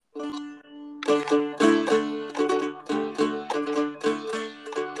Well,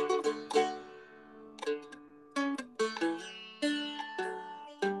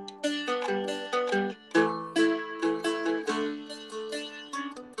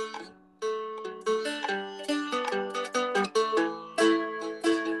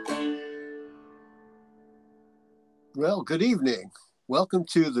 good evening. Welcome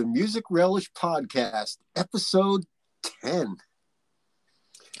to the Music Relish Podcast, episode 10.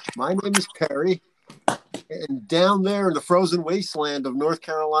 My name is Perry, and down there in the frozen wasteland of North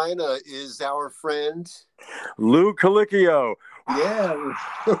Carolina is our friend Lou Calicchio. Yeah.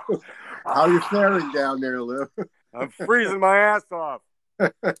 How you faring down there, Lou? I'm freezing my ass off.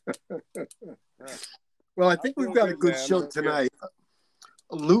 Well, I think we've got a good show tonight.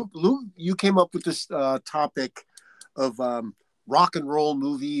 Lou, you came up with this topic of rock and roll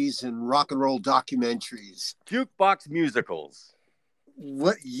movies and rock and roll documentaries. Jukebox musicals.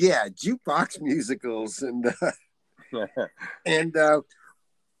 What? Yeah, jukebox musicals. And and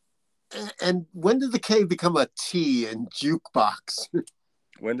when did the K become a T in jukebox?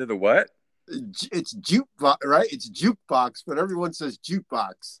 When did the what? It's jukebox, right? It's jukebox, but everyone says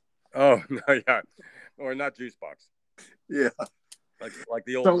jukebox. Oh, no, yeah. Or not juice box. Yeah. Like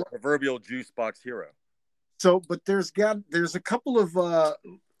the old proverbial juice box hero. So, but there's a couple of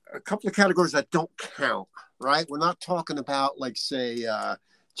categories that don't count, right? We're not talking about, like, say,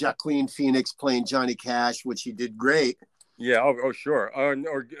 Joaquin Phoenix playing Johnny Cash, which he did great. Yeah. Oh, sure. Or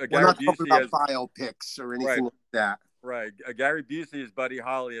we're Gary not Busey talking about biopics or anything like that. Right. Gary Busey as Buddy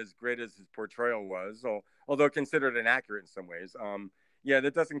Holly, as great as his portrayal was, although considered inaccurate in some ways. Yeah,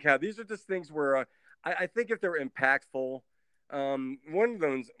 that doesn't count. These are just things where I think if they're impactful, one of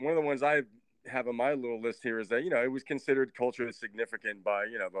the ones I have on my little list here is that, it was considered culturally significant by,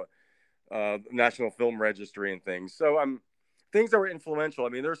 the National Film Registry and things. So things that were influential. I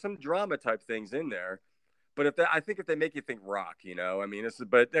mean, there's some drama type things in there, but I think if they make you think rock, I mean,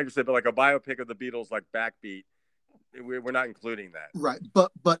 but like I said, but like a biopic of the Beatles, like Backbeat, we're not including that. Right.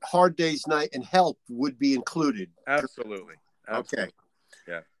 But Hard Day's Night and Help would be included. Absolutely. Okay.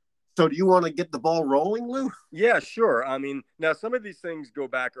 Yeah. So do you want to get the ball rolling, Lou? Yeah, sure. I mean, now some of these things go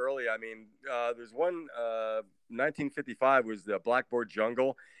back early. I mean, there's one, 1955 was the Blackboard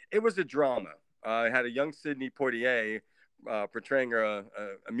Jungle. It was a drama. It had a young Sidney Poitier portraying a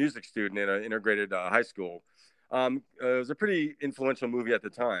music student in an integrated high school. It was a pretty influential movie at the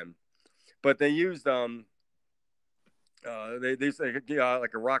time, but they used they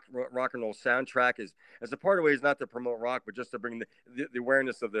like a rock and roll soundtrack as a part of ways not to promote rock, but just to bring the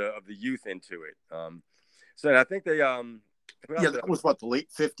awareness of the youth into it. So I think they that was what, the late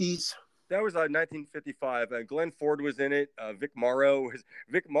 50s. That was 1955. Glenn Ford was in it. Vic Morrow was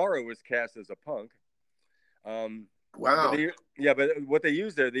cast as a punk. Wow. But what they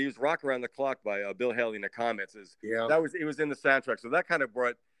used there, they used "Rock Around the Clock" by Bill Haley and the Comets. It was in the soundtrack, so that kind of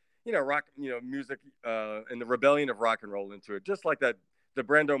brought rock, music and the rebellion of rock and roll into it. Just like that, the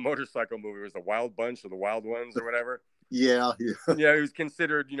Brando motorcycle movie was the Wild Bunch or the Wild Ones or whatever. Yeah. Yeah, it was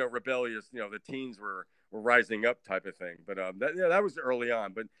considered, rebellious. The teens were rising up type of thing. But that was early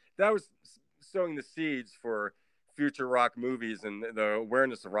on. But that was sowing the seeds for future rock movies and the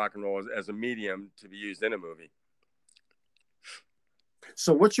awareness of rock and roll as a medium to be used in a movie.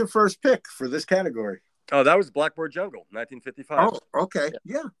 So what's your first pick for this category? Oh, that was Blackboard Jungle, 1955. Oh, okay.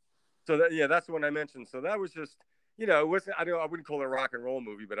 Yeah. So that's the one I mentioned. So that was just, it wasn't, I wouldn't call it a rock and roll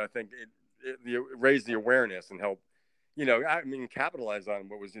movie, but I think it raised the awareness and helped, capitalize on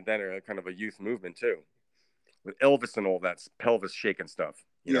what was then a kind of a youth movement too, with Elvis and all that pelvis shaking stuff.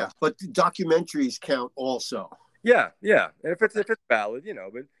 You know? But the documentaries count also. Yeah. And if it's valid,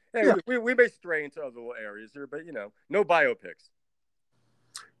 but hey, we may stray into other little areas here, but no biopics.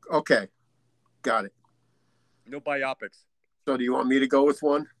 Okay. Got it. No biopics. So do you want me to go with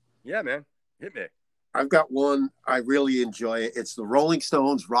one? Yeah, man. Hit me. I've got one. I really enjoy it. It's the Rolling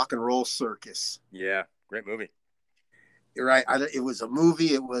Stones Rock and Roll Circus. Yeah. Great movie. You're right. It was a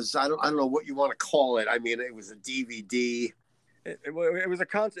movie. It was, I don't know what you want to call it. I mean, it was a DVD. It was a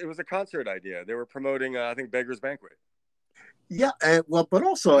concert. It was a concert idea. They were promoting, I think, Beggar's Banquet. Yeah. But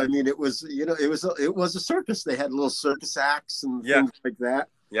also, I mean, it was, it was a circus. They had little circus acts and things like that.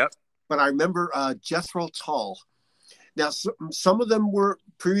 Yep. But I remember Jethro Tull. Now, some of them were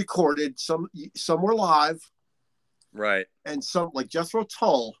pre-recorded, some were live, right? And some, like Jethro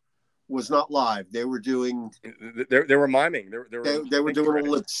Tull, was not live. They were doing. They were miming. They were doing a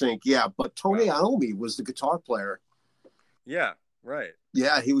lip sync. Yeah, but Tony Iommi was the guitar player. Yeah, right.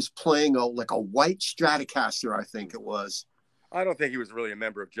 Yeah, he was playing a white Stratocaster, I think it was. I don't think he was really a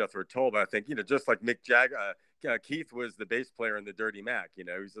member of Jethro Tull, but I think just like Mick Jagger, Keith was the bass player in the Dirty Mac. You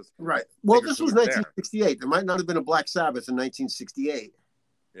know, he was just Right. Well, this was there. 1968. There might not have been a Black Sabbath in 1968.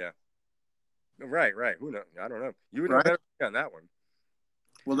 Yeah. Right. Who knows? I don't know. You would know Right. better on that one.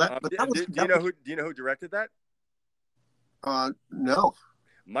 Well, that. But that was. Do you know who? Do you know who directed that? No.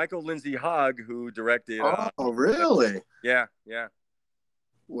 Michael Lindsay Hogg, who directed. Oh, really? Yeah.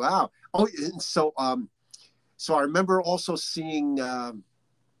 Wow. Oh, and so so I remember also seeing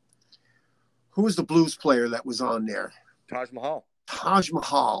who was the blues player that was on there? Taj Mahal. Taj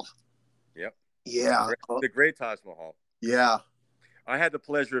Mahal. Yep. Yeah. The great Taj Mahal. Yeah. I had the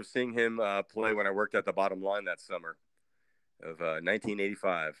pleasure of seeing him play when I worked at the Bottom Line that summer of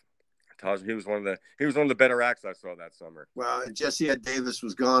 1985. He was one of the better acts I saw that summer. Well, Jesse Ed Davis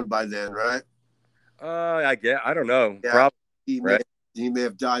was gone by then, right? I don't know. Yeah. Probably. He may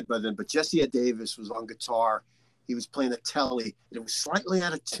have died by then, but Jesse Ed Davis was on guitar. He was playing a telly, and it was slightly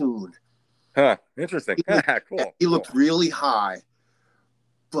out of tune. Huh. Interesting. Cool. He looked really high,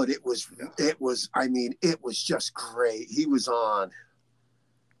 but it was just great. He was on.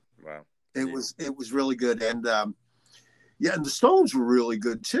 Wow. It was really good, and and the Stones were really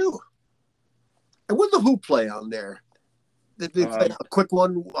good too. And what did the Who play on there? Did they play a quick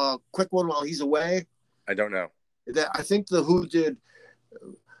one while he's away? I don't know. I think the Who did.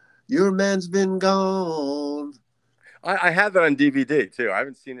 Your man's been gone. I have that on DVD too. I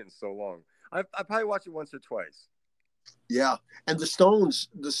haven't seen it in so long. I probably watched it once or twice. Yeah, and the Stones.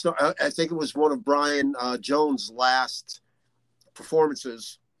 I think it was one of Brian Jones' last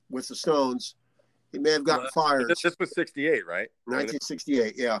performances with the Stones. He may have gotten fired. This was 68, right?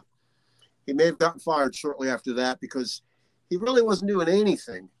 1968, yeah. He may have gotten fired shortly after that because he really wasn't doing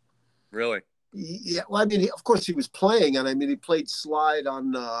anything. Really? Yeah, well, I mean, of course he was playing, and I mean, he played slide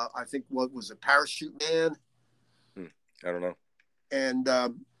on, I think, what was it, Parachute Man? I don't know. And,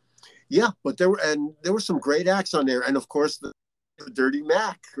 but there were some great acts on there. And, of course, the Dirty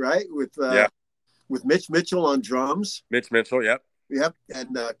Mac, right? With Mitch Mitchell on drums. Mitch Mitchell, yep. Yep,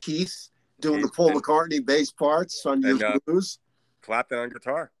 and Keith doing the Paul McCartney bass parts on your blues. Clapton on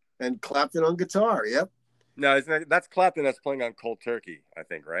guitar. And Clapton on guitar, yep. No, that's Clapton that's playing on Cold Turkey, I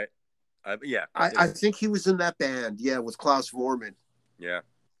think, right? Yeah. I think he was in that band, with Klaus Vorman. Yeah.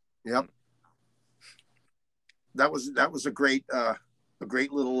 Yep. That was a great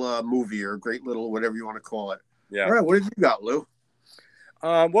little movie, or a great little whatever you want to call it. Yeah. All right, what have you got, Lou?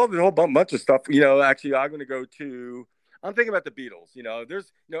 Well, there's a whole bunch of stuff. Actually, I'm going to go to. I'm thinking about the Beatles.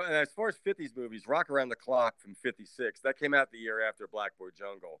 There's and as far as 50s movies, Rock Around the Clock from '56 that came out the year after Blackboard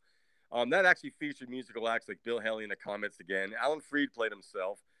Jungle. That actually featured musical acts like Bill Haley and the Comets again. Alan Freed played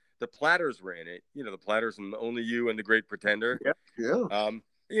himself. The Platters were in it. The Platters and Only You and The Great Pretender. Yeah.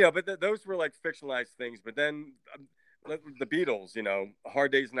 But those were like fictionalized things. But then the Beatles,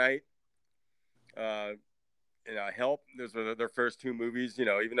 Hard Day's Night, Help. Those were their first two movies.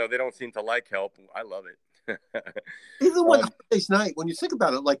 Even though they don't seem to like Help, I love it. Even when Hard Day's Night, when you think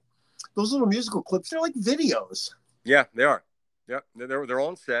about it, like those little musical clips, they're like videos. Yeah, they are. Yeah, they're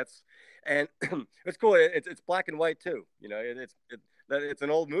on sets, and it's cool. It's black and white too. It's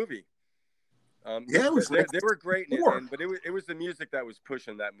an old movie. They were great in it, but it was the music that was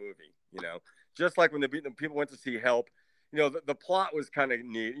pushing that movie. Just like when the people went to see Help, the plot was kind of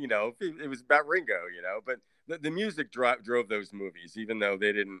neat. It was about Ringo. But the music drove those movies, even though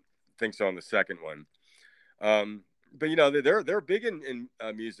they didn't think so on the second one. But they're big in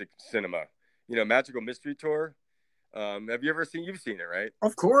music cinema. Magical Mystery Tour. Have you ever seen? You've seen it, right?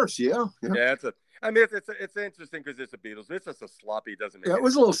 Of course, yeah. Yeah, it's interesting because it's the Beatles. It's just a sloppy, doesn't make it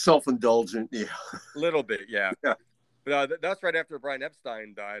was a little self-indulgent, yeah. A little bit, yeah. Yeah. But that's right after Brian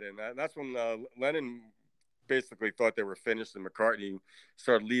Epstein died, and that's when Lennon basically thought they were finished, and McCartney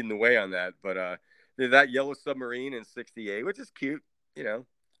started leading the way on that. But that Yellow Submarine in '68, which is cute,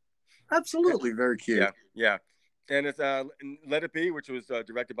 Absolutely, very cute. Yeah. And it's Let It Be, which was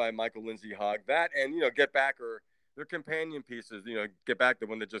directed by Michael Lindsay Hogg. That and Get Back or their companion pieces, Get Back, the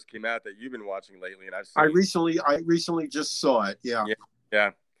one that just came out that you've been watching lately, and I've seen. I recently just saw it. Yeah.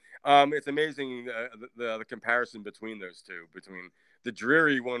 It's amazing the comparison between those two, between the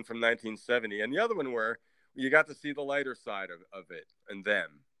dreary one from 1970 and the other one where you got to see the lighter side of it and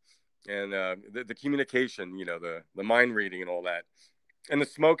them, and the communication, the mind reading and all that, and the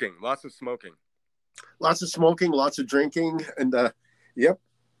smoking, lots of smoking, lots of drinking, and yep.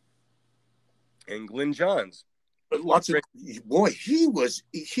 And Glyn Johns. Lots of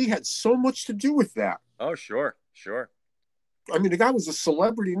he had so much to do with that. Oh, sure. I mean, the guy was a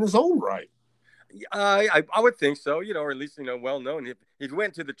celebrity in his own right. I would think so, or at least well known. If he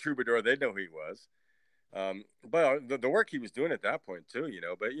went to the Troubadour, they'd know who he was. But the work he was doing at that point too,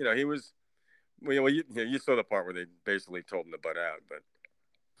 but he was you saw the part where they basically told him to butt out, but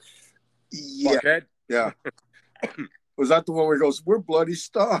Yeah, fuckhead. yeah. Was that the one where he goes, "We're bloody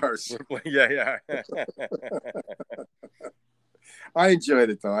stars"? Yeah. I enjoyed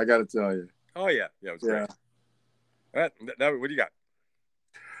it though. I got to tell you. Oh yeah, it was Yeah. great. What do you got?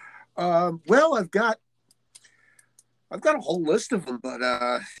 Well, I've got a whole list of them, but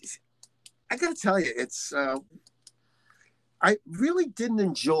I got to tell you, it's I really didn't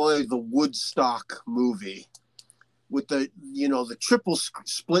enjoy the Woodstock movie with the triple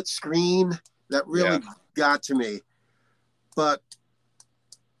split screen. That Yeah, really got to me. But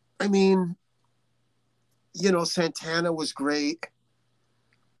I mean, Santana was great.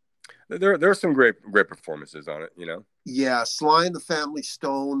 there are some great performances on it. Yeah, Sly and the Family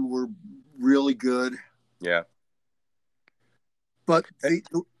Stone were really good. Yeah. But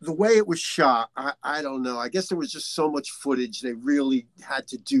the way it was shot, I don't know. I guess there was just so much footage. They really had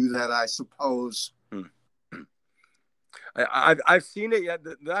to do that, I suppose. I've seen it. Yeah,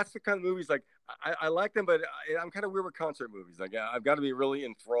 that's the kind of movies like I like them, but I'm kind of weird with concert movies. Like I've got to be really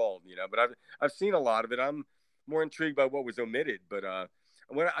enthralled, But I've seen a lot of it. I'm more intrigued by what was omitted. But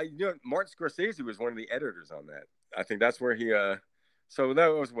Martin Scorsese was one of the editors on that. I think that's where he. So that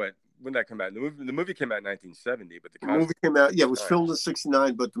was when that came out. The movie came out in 1970, but The movie came out. Yeah, it was time. filmed in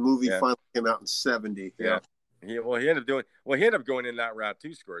 '69, but the movie finally came out in '70. Yeah. He ended up going in that route too.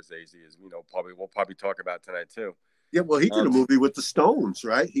 Scorsese, is we'll probably talk about tonight too. Yeah, well, he did a movie with the Stones,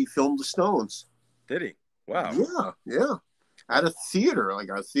 right? He filmed the Stones. Did he? Wow. Yeah. At a theater,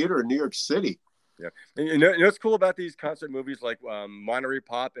 like our theater in New York City. Yeah. And you know what's cool about these concert movies like Monterey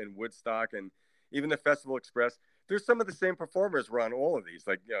Pop and Woodstock and even the Festival Express? There's some of the same performers were on all of these.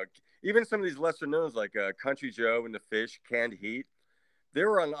 Like, even some of these lesser knowns like Country Joe and the Fish, Canned Heat. They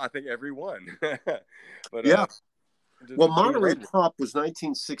were on, I think, every one. But yeah. Well, Monterey Pop was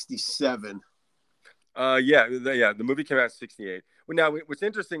 1967. The movie came out in '68. Well, now what's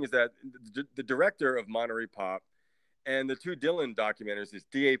interesting is that the director of Monterey Pop and the two Dylan documentaries is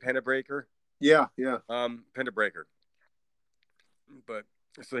D.A. Pennebaker. Yeah. Pennebaker. But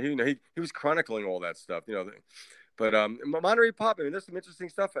so he was chronicling all that stuff, But Monterey Pop, I mean, there's some interesting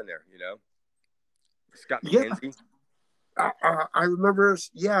stuff in there, Scott McKenzie. I remember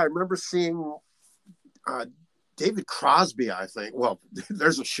seeing David Crosby, I think. Well,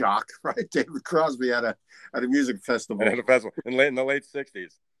 there's a shock, right? David Crosby at a music festival. At a festival in the late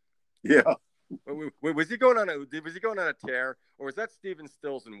 '60s. Yeah. Was he going on a tear, or was that Stephen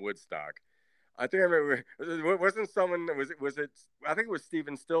Stills in Woodstock? I think I remember. Wasn't someone? Was it? I think it was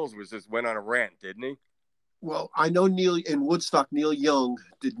Stephen Stills. Went on a rant, didn't he? Well, I know in Woodstock, Neil Young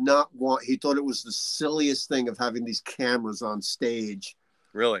did not want. He thought it was the silliest thing of having these cameras on stage,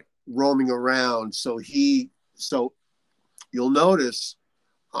 really roaming around. So you'll notice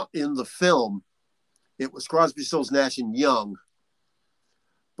in the film, it was Crosby, Stills, Nash and Young,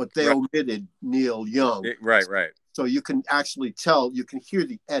 but they omitted Neil Young. Right. So you can actually tell. You can hear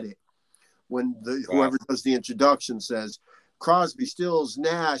the edit when whoever does the introduction says Crosby, Stills,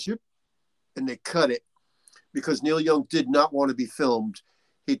 Nash, and they cut it because Neil Young did not want to be filmed.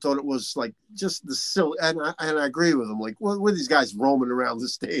 He thought it was like just the silly, and I agree with him. Like, what are these guys roaming around the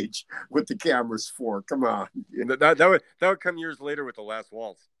stage with the cameras for? Come on. That would come years later with The Last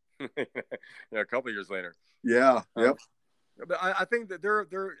Waltz. A couple of years later. Yeah. Yep. But I think that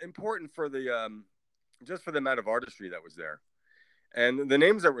they're important for the just for the amount of artistry that was there. And the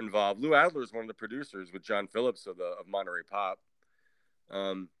names that were involved, Lou Adler is one of the producers with John Phillips of Monterey Pop.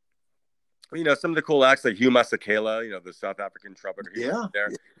 Some of the cool acts like Hugh Masekela, the South African trumpeter. There.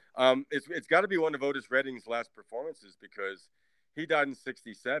 It's got to be one of Otis Redding's last performances because he died in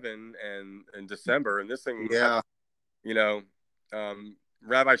 '67 and in December, and this thing,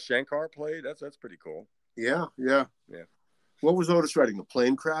 Rabbi Shankar played. That's pretty cool. Yeah. What was Otis Redding? A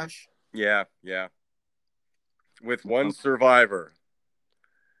plane crash? Yeah. With one survivor.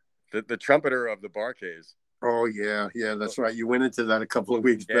 The trumpeter of the Bar-Kays. Oh yeah, that's right. You went into that a couple of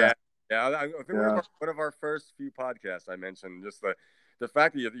weeks back. Yeah. I think one of our first few podcasts, I mentioned just the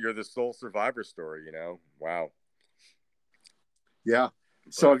fact that you're the sole survivor story. Wow. Yeah.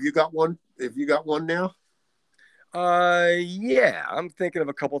 So have you got one? Now? Yeah. I'm thinking of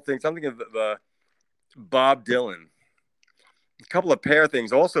a couple of things. I'm thinking of the Bob Dylan. A couple of pair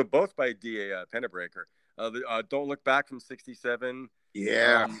things, also both by D.A. Pennebaker. Don't Look Back from '67.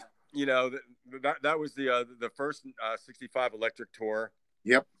 Yeah. That was the first '65 electric tour.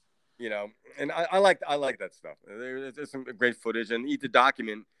 Yep. And I like that stuff. There's some great footage, and Eat the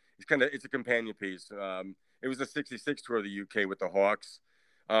Document it's a companion piece. It was a '66 tour of the UK with the Hawks.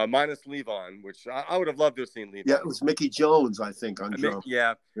 minus Levon, which I would have loved to have seen Yeah, Levon. it was Mickey Jones, I think, on drum. Yeah,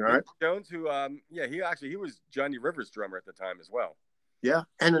 All Mickey right. Jones, who he was Johnny Rivers' drummer at the time as well. Yeah,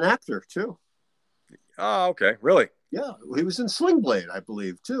 and an actor too. Oh, okay, really? Yeah, he was in Sling Blade, I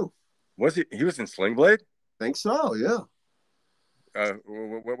believe, too. Was he? He was in Sling Blade. Think so. Yeah.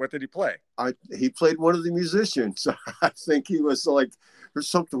 What did he play? He played one of the musicians. I think he was like, "There's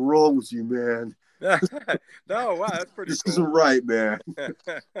something wrong with you, man. No, wow, that's pretty This cool. isn't right, man."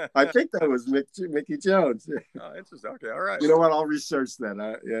 I think that was Mickey Jones. Oh, interesting. Okay, all right. You know what? I'll research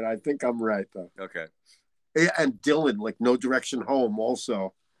that. I think I'm right though. Okay. Yeah, and Dylan, like No Direction Home,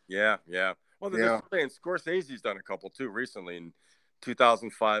 also. Yeah. Well, Yeah. and Scorsese's done a couple too recently in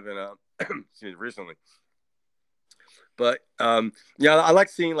 2005 and excuse me, recently. But yeah, I like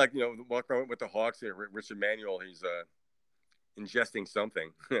seeing like Walk Around with the Hawks. Richard Manuel, he's ingesting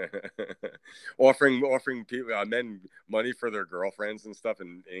something, offering people, men money for their girlfriends and stuff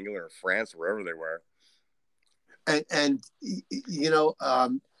in England or France, wherever they were. And they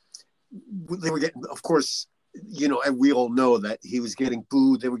were getting, of course, and we all know that he was getting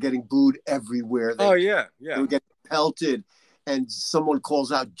booed. They were getting booed everywhere. Oh yeah. They were getting pelted, and someone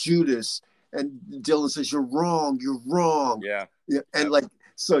calls out Judas, and Dylan says, "You're wrong. You're wrong." Yeah. And like,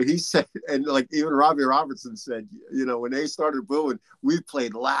 so he said, and like even Robbie Robertson said, when they started booing, we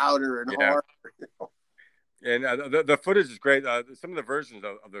played louder and harder. And the footage is great. Some of the versions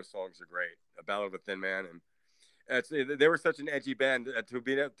of those songs are great. A Ballad of a Thin Man, and they were such an edgy band to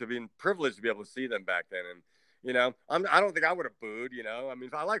be privileged to be able to see them back then. And I don't think I would have booed. I mean,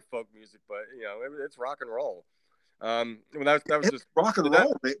 I like folk music, but it's rock and roll. That was just rock and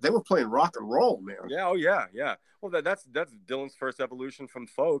roll. They were playing rock and roll, man. Yeah, oh yeah. Well, that's Dylan's first evolution from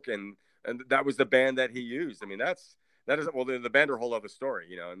folk, and that was the band that he used. I mean, that is the band are a whole other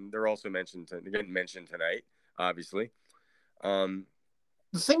story, and they're also getting mentioned tonight, obviously. The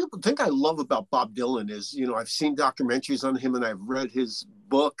thing I love about Bob Dylan is, I've seen documentaries on him and I've read his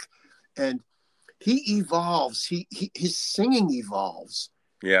book, and he evolves. His singing evolves.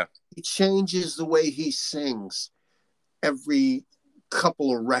 Yeah, he changes the way he sings every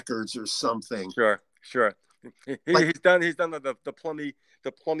couple of records or something. Sure. He's done the plummy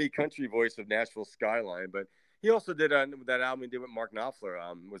country voice of Nashville Skyline, but he also did that album he did with Mark Knopfler.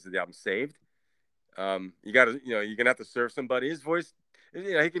 Was it the album Saved? You got to you're gonna have to serve somebody. His voice,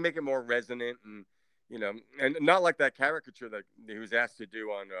 he can make it more resonant and and not like that caricature that he was asked to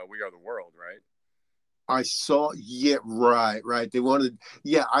do on We Are the World, right? I saw, right. They wanted,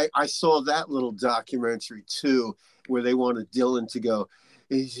 I saw that little documentary too, where they wanted Dylan to go.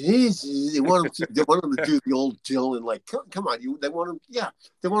 They wanted him to do the old Dylan, like, come on, they want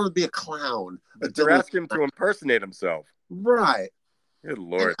to be a clown. They're asking him to impersonate himself, right? Good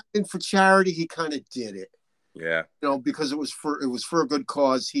Lord! And for charity, he kind of did it. Yeah, because it was for a good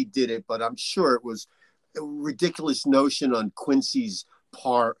cause. He did it, but I'm sure it was a ridiculous notion on Quincy's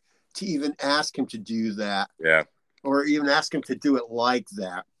part to even ask him to do that. Yeah. Or even ask him to do it like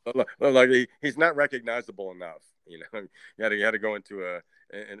that. Like he's not recognizable enough. You had to go into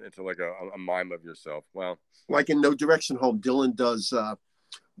like a mime of yourself. Well, like in No Direction Home, Dylan does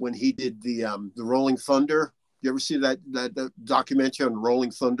when he did the Rolling Thunder. You ever see that documentary on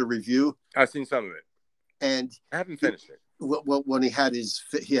Rolling Thunder Review? I've seen some of it, and I haven't finished it. When he had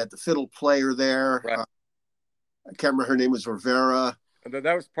the fiddle player there. Right. I can't remember, her name was Rivera.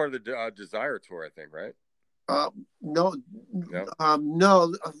 That was part of the Desire tour, I think, right? No. I'm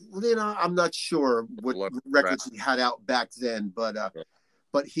not sure what records he had out back then, but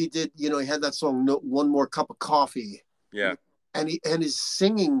he did. He had that song, One More Cup of Coffee. Yeah, and his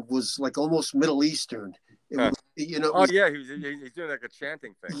singing was like almost Middle Eastern. He's doing like a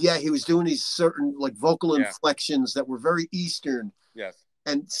chanting thing. Yeah, he was doing these certain like vocal inflections that were very Eastern. Yes,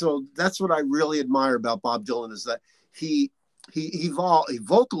 and so that's what I really admire about Bob Dylan, is that he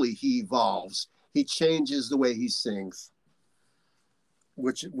vocally he evolves. He changes the way he sings,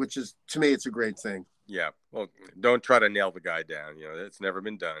 which is, to me, it's a great thing. Yeah. Well, don't try to nail the guy down. It's never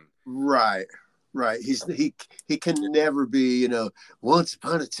been done. Right. He can never be, once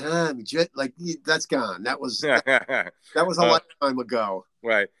upon a time, like that's gone. That was that was a lifetime ago.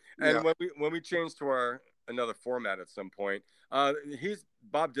 Right. And when we change to another format at some point, he's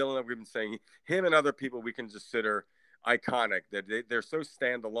Bob Dylan, that we've been saying, him and other people we can consider iconic, that they're so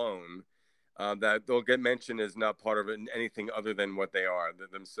standalone that they'll get mentioned as not part of anything other than what they are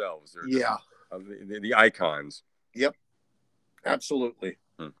themselves. The icons. Yep, absolutely.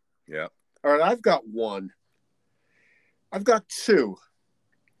 Yeah. All right, I've got one. I've got two.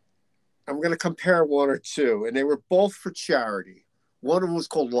 I'm going to compare one or two, and they were both for charity. One of them was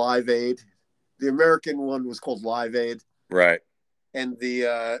called Live Aid. The American one was called Live Aid. Right. and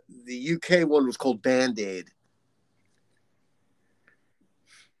the UK one was called Band Aid.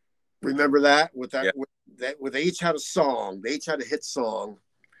 Remember that Yeah. with they each had a song. They each had a hit song.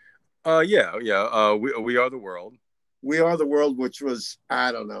 Yeah. We are the world. We Are the World, which was,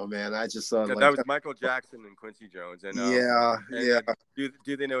 I don't know, man. I just thought Yeah, like, that was Michael Jackson and Quincy Jones, yeah, and yeah.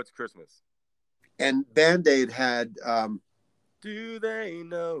 do they know it's Christmas? And Band Aid had Do they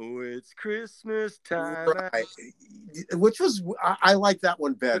know it's Christmas time? right, which was I like that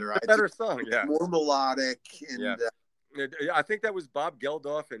one It's better. a I think better song. it's Yeah, more melodic yeah. and I think that was Bob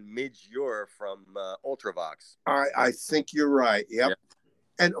Geldof and Midge Ure from Ultravox. I think you're right. Yep. Yeah.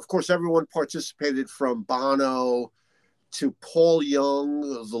 And of course, everyone participated from Bono to Paul Young,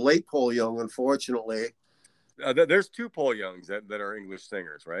 the late Paul Young, unfortunately. There's two Paul Youngs that are English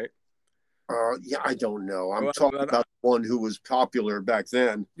singers, right? Yeah, I don't know. I'm Well, talking about one who was popular back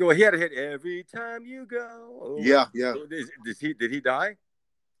then. he had a hit every time you go. Yeah, yeah. Did he die?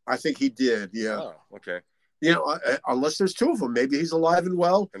 I think he did. Yeah. Oh, okay. You know, unless there's two of them, maybe he's alive and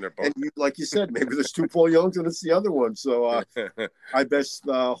well. And they're both. And you, like you said, maybe there's two Paul Youngs and it's the other one. So I best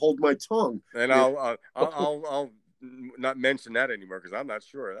hold my tongue. And I'll not mention that anymore because I'm not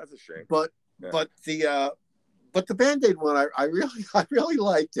sure. That's a shame. But the Band-Aid one, I really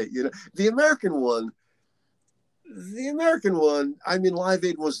liked it. You know, the American one. I mean, Live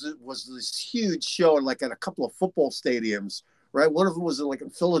Aid was this huge show, like at a couple of football stadiums, right? One of them was in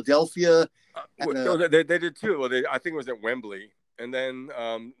Philadelphia. They did too. Well, I think it was at Wembley, and then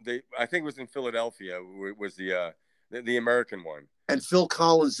I think it was in Philadelphia. Was the American one. And Phil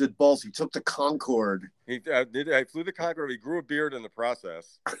Collins did both. He took the Concorde. He flew the Concorde. He grew a beard in the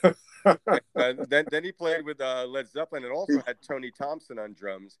process. and then he played with Led Zeppelin, and also had Tony Thompson on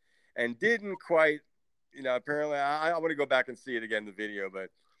drums, and didn't quite. You know, apparently, I want to go back and see it again, the video, but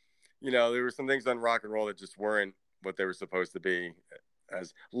you know, there were some things on rock and roll that just weren't what they were supposed to be,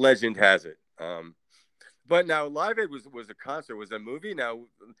 as legend has it. But now Live Aid was a concert, was a movie. Now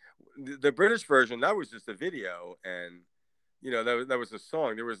the British version, that was just a video, and you know that was a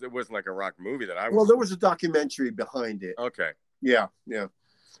song. It wasn't like a rock movie that I was. Well, there was a documentary behind it. Okay. Yeah.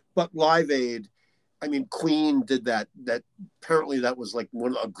 But Live Aid, I mean, Queen did that. That apparently that was like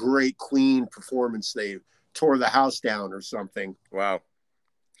a great Queen performance. They tore the house down or something. Wow.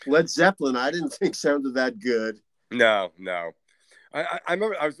 Led Zeppelin, I didn't think sounded that good. No. I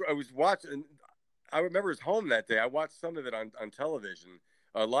remember I was watching. I remember his home that day. I watched some of it on television,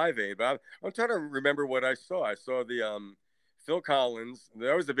 Live Aid. But I'm trying to remember what I saw. I saw the Phil Collins.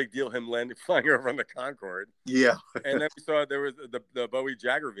 That was a big deal. Him flying over on the Concorde. Yeah. And then we saw there was the Bowie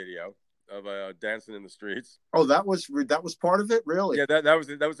Jagger video of dancing in the streets. Oh, that was part of it, really? Yeah,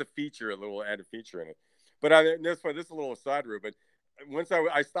 that was a feature, a little added feature in it. But this is a little aside, Rue. But once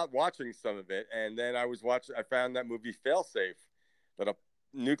I stopped watching some of it, and then I found that movie Failsafe, that a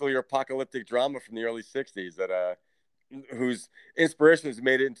nuclear apocalyptic drama from the early '60s that whose inspirations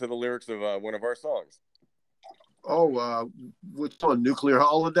made it into the lyrics of one of our songs. Oh, which one? Nuclear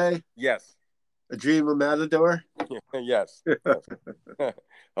Holiday? Yes. A Dream of Matador? Yes.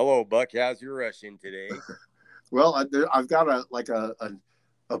 Hello, Buck. How's your Russian today? Well, I've got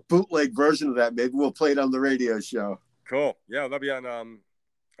a bootleg version of that. Maybe we'll play it on the radio show. Cool. Yeah, that'll be on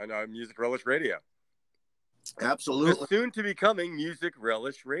Music Relish Radio. Absolutely. Soon to be coming Music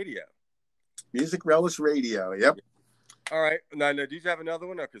Relish Radio. Music Relish Radio. Yep. All right. Now, do you have another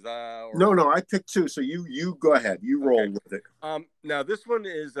one? No. I picked two. So you go ahead. You roll with it. Now this one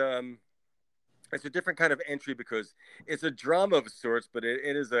is it's a different kind of entry because it's a drama of sorts, but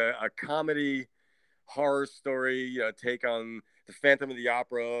it is a comedy horror story take on the Phantom of the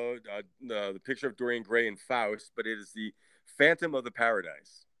Opera, the Picture of Dorian Gray and Faust, but it is the Phantom of the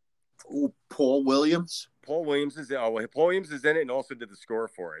Paradise. Ooh, Paul Williams. Paul Williams is in it and also did the score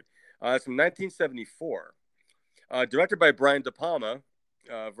for it. It's from 1974. Directed by Brian De Palma,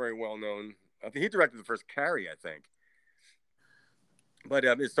 very well known. I think he directed the first Carrie, I think. But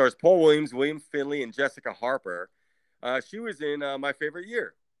it stars Paul Williams, William Finley, and Jessica Harper. She was in My Favorite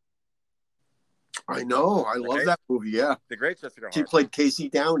Year. I know. I love that movie. Yeah. The great Jessica Harper. She played Casey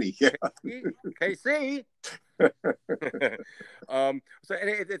Downey. Yeah. Casey. So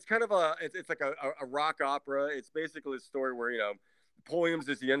it's kind of it's like a rock opera. It's basically a story where, Paul Williams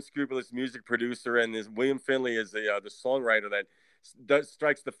is the unscrupulous music producer, and this William Finley is the songwriter that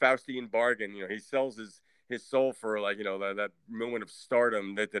strikes the Faustian bargain. He sells his soul for that moment of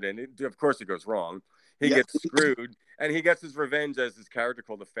stardom of course it goes wrong. He gets screwed, and he gets his revenge as his character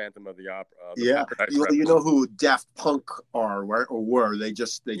called the Phantom of the Opera. You know who Daft Punk were? They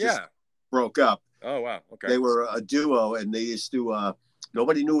just broke up. Oh wow, okay. They were a duo, and they used to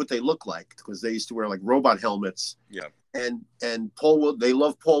Nobody knew what they looked like because they used to wear like robot helmets. Yeah. And they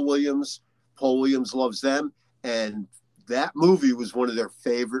love Paul Williams. Paul Williams loves them, and that movie was one of their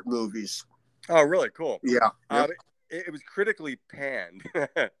favorite movies. Oh, really? Cool. Yeah. Yep. It was critically panned.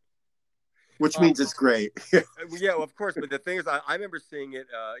 Which means it's great. Yeah, well, of course. But the thing is, I remember seeing it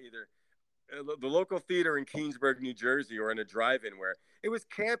either the local theater in Keensburg, New Jersey, or in a drive-in where it was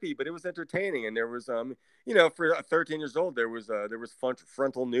campy, but it was entertaining, and there was for 13 years old, there was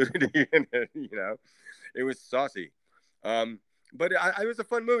frontal nudity in it. It was saucy. But it was a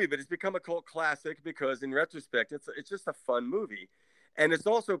fun movie, but it's become a cult classic because, in retrospect, it's just a fun movie, and it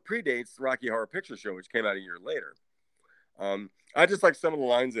also predates Rocky Horror Picture Show, which came out a year later. I just like some of the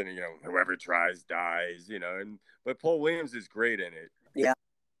lines in it. Whoever tries dies. But Paul Williams is great in it. Yeah.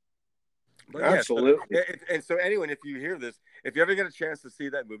 But absolutely. Yeah, and so anyone, if you hear this, if you ever get a chance to see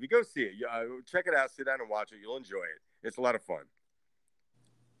that movie, go see it. Check it out. Sit down and watch it. You'll enjoy it. It's a lot of fun.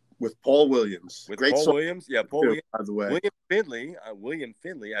 With Paul Williams. Great Paul Williams. Yeah, Paul Williams. By the way. William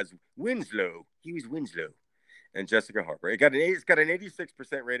Finley as Winslow. He was Winslow. And Jessica Harper. It's got an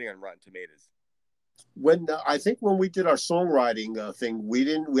 86% rating on Rotten Tomatoes. I think when we did our songwriting thing, we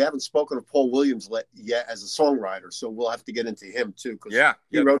haven't spoken of Paul Williams yet as a songwriter, so we'll have to get into him too, because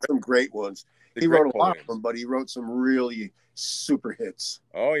he wrote some great ones. He wrote a lot of them, but he wrote some really super hits.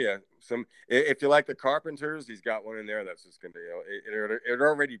 Oh yeah, if you like the Carpenters, he's got one in there that's just gonna it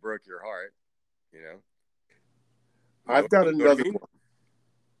already broke your heart. I've got another one.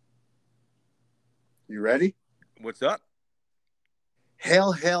 You ready? What's up?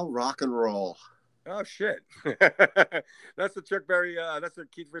 Hail, hail, rock and roll. Oh shit! That's the Chuck Berry. That's the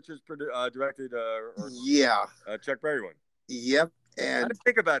Keith Richards directed. Chuck Berry one. Yep. And I didn't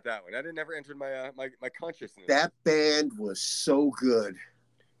think about that one. I didn't ever enter my consciousness. That band was so good.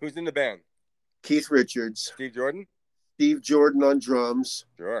 Who's in the band? Keith Richards. Steve Jordan. Steve Jordan on drums.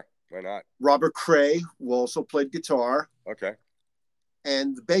 Sure. Why not? Robert Cray, who also played guitar. Okay.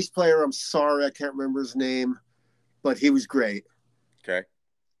 And the bass player, I'm sorry, I can't remember his name, but he was great. Okay.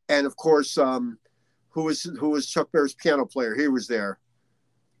 And of course, who was Chuck Berry's piano player? He was there.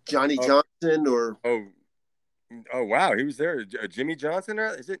 Johnny Johnson or oh wow, he was there. Jimmy Johnson,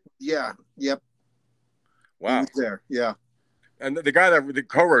 is it? Yeah. Yep. Wow. He was there. Yeah. And the guy that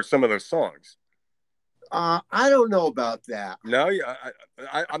co-wrote some of those songs. I don't know about that. No,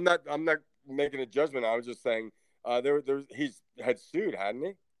 I'm not making a judgment. I was just saying he's had sued, hadn't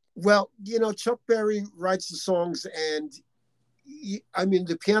he? Well, Chuck Berry writes the songs, and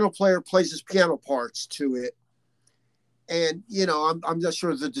the piano player plays his piano parts to it. And, I'm not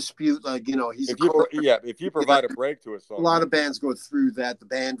sure the dispute, he's if you provide a break to a song. A lot of bands go through that. The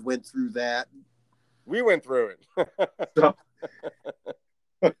band went through that. We went through it.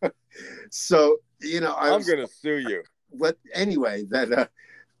 So I'm going to sue you. But anyway,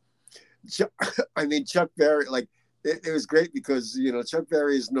 Chuck Berry, it was great because, Chuck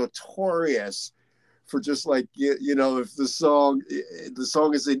Berry is notorious for just if the song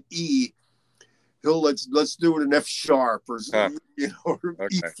is in E, he'll let's do it in F sharp or E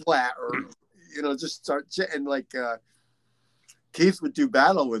flat or just start and Keith would do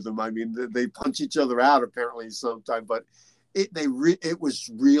battle with them. They punch each other out apparently sometime, but it was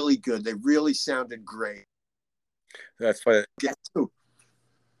really good. They really sounded great. That's funny.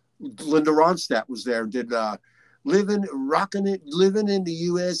 Linda Ronstadt was there and did living in the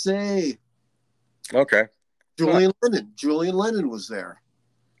USA. Okay. Julian Lennon was there.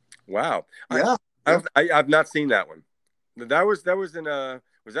 Wow. Yeah. I've not seen that one. That was in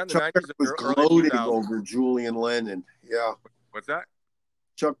was that in the 90s? Was gloating over Julian Lennon. Yeah. What's that?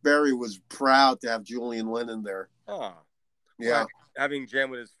 Chuck Berry was proud to have Julian Lennon there. Oh. Yeah. Well, having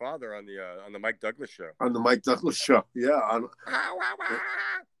jammed with his father on the Mike Douglas show. On the Mike Douglas show. Yeah.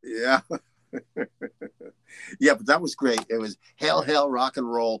 Yeah. Yeah, but that was great. It was hail, hail, rock and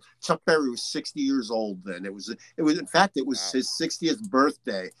roll. Chuck Berry was 60 years old then. It was in fact, it was his 60th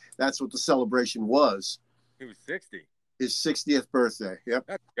birthday. That's what the celebration was. He was 60. His 60th birthday. Yep.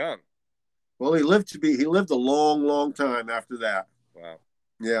 That's young. Well, he lived a long, long time after that. Wow.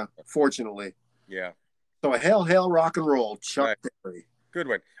 Yeah, fortunately. Yeah. So a hail, hail, rock and roll, Chuck Berry. Good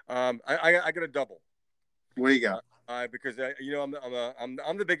one. I got a double. What do you got? Because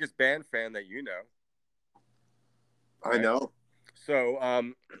I'm the biggest band fan that you know. I know. So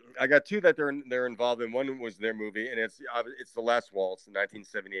I got two that they're involved in. One was their movie, and it's The Last Waltz,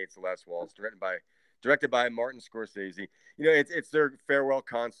 1978's The Last Waltz, directed by Martin Scorsese. It's their farewell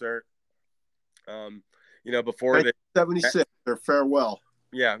concert. Before 1976, their farewell.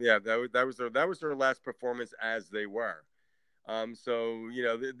 Yeah, that was their last performance as they were. So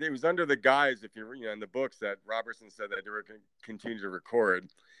it was under the guise, if you're in the books, that Robertson said that they were going to continue to record,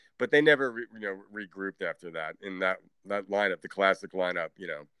 but they never regrouped after that in that lineup, the classic lineup.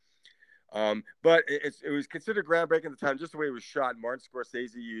 But it was considered groundbreaking at the time, just the way it was shot. Martin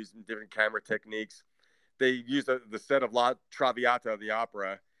Scorsese used different camera techniques. They used the set of La Traviata, the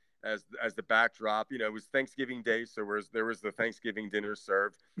opera, as the backdrop. It was Thanksgiving Day, so there was the Thanksgiving dinner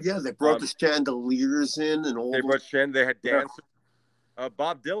served. Yeah, they brought the chandeliers in and all. They had dancers.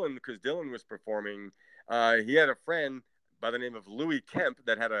 Bob Dylan, because Dylan was performing, he had a friend by the name of Louis Kemp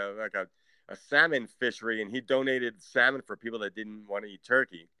that had a salmon fishery, and he donated salmon for people that didn't want to eat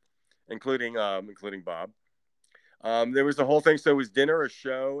turkey, including Bob. There was the whole thing. So it was dinner, a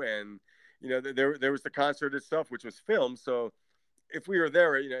show, and there was the concert itself, which was filmed. So if we were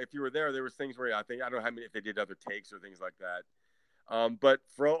there, if you were there was things where I don't know how many, if they did other takes or things like that. But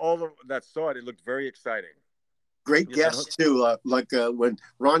for all that saw it, it looked very exciting. Great guests too, when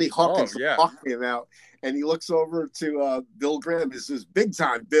Ronnie Hawkins came out, and he looks over to Bill Graham. He says, "Big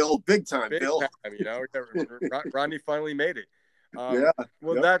time, Bill! Big time, Bill!" Ronnie finally made it. That's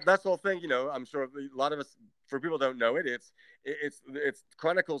the whole thing. I'm sure a lot of us, for people who don't know it, it's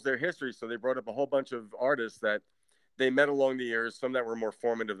chronicles their history. So they brought up a whole bunch of artists that they met along the years, some that were more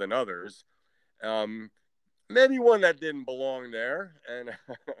formative than others. Maybe one that didn't belong there, and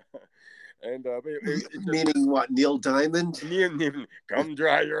meaning what? Neil Diamond? Come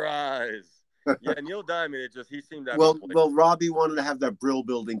dry your eyes. Yeah, Neil Diamond. He seemed that. Well, Robbie wanted to have that Brill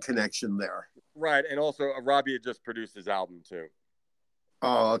Building connection there, right? And also, Robbie had just produced his album too.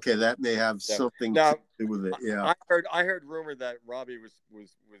 Oh, okay, that may have something to do with it. Yeah, I heard rumor that Robbie was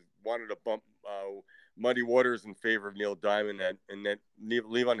wanted to bump Muddy Waters in favor of Neil Diamond, and that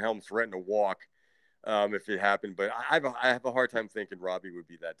Levon Helms threatened to walk if it happened. But I have a hard time thinking Robbie would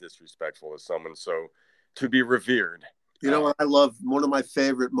be that disrespectful as someone so to be revered. You know what I love? One of my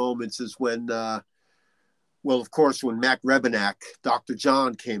favorite moments is when, of course, when Mac Rebennack, Dr.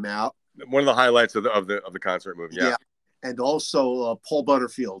 John, came out. One of the highlights of the concert movie. Yeah. And also Paul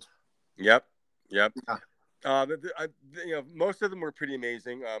Butterfield. Yep. Yeah. Most of them were pretty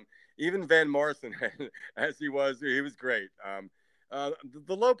amazing. Even Van Morrison, as he was great.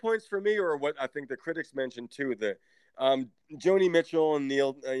 The low points for me are what I think the critics mentioned too. The Joni Mitchell and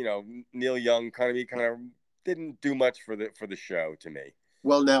Neil Young kind of didn't do much for the show to me.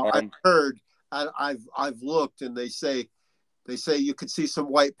 Well, now I've heard, I've looked, and they say you could see some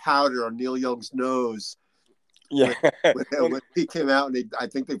white powder on Neil Young's nose. Yeah, when he came out, and I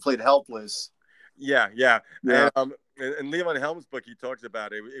think they played Helpless. Yeah. And Levon Helms' book, he talks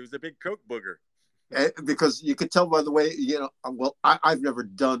about it. It was a big coke booger. Because you could tell by the way, I've never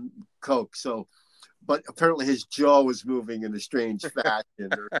done coke, but apparently his jaw was moving in a strange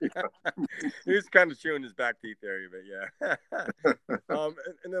fashion. He was kind of chewing his back teeth area, but yeah.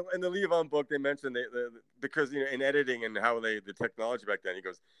 In the Levon book, they mentioned because in editing and how the technology back then, he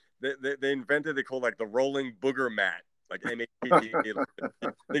goes, they invented, they called like the rolling booger mat, like MATT.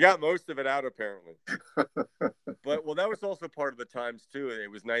 They got most of it out apparently. But that was also part of the times too.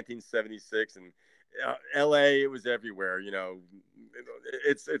 It was 1976 and LA, it was everywhere.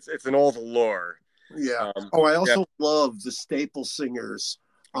 It's in all the lore. Yeah. I also love the Staple Singers.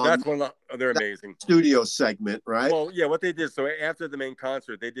 That's they're amazing. Studio segment, right? Well, yeah, what they did. So after the main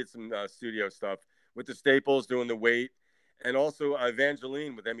concert, they did some studio stuff with the Staples doing the wait, and also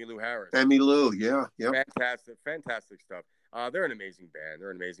Evangeline with Emmylou Harris. Emmylou, yeah. Fantastic stuff. They're an amazing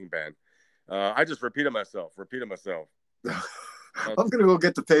band. I just repeated myself. I'm gonna go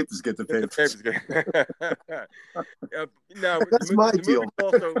get the papers. No, that's my deal.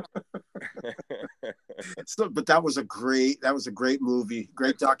 Also... but that was a great movie,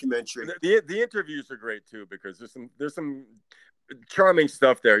 great documentary. The interviews are great too, because there's some charming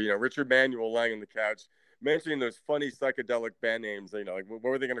stuff there. Richard Manuel lying on the couch mentioning those funny psychedelic band names. Like what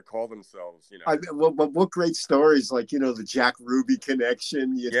were they going to call themselves? What great stories, like the Jack Ruby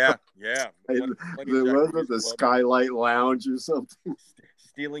connection. Yeah. The Skylight Lounge or something.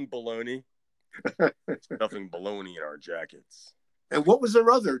 Stealing bologna, stuffing bologna in our jackets. And what was their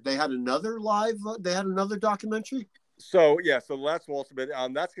other? They had another documentary. So Last Waltz, but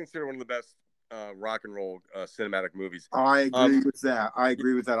that's considered one of the best rock and roll cinematic movies. I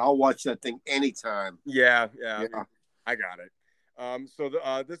agree with that. I'll watch that thing anytime. Yeah. I got it. So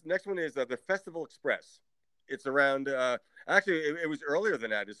this next one is the Festival Express. It's around. Actually, it was earlier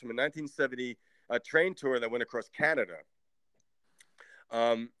than that. It's from a 1970 train tour that went across Canada.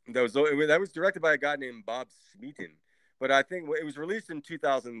 That was directed by a guy named Bob Smeaton, but I think it was released in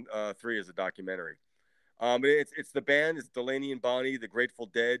 2003 as a documentary. It's the band. It's Delaney and Bonnie, the Grateful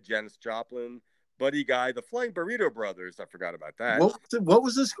Dead, Janis Joplin, Buddy Guy, the Flying Burrito Brothers. I forgot about that. What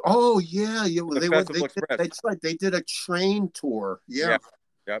was this? Oh yeah, yeah. Well, The they went. Festival Express. That's right. They did a train tour. Yeah.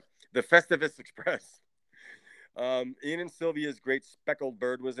 Yep. The Festivus Express. Ian and Sylvia's Great Speckled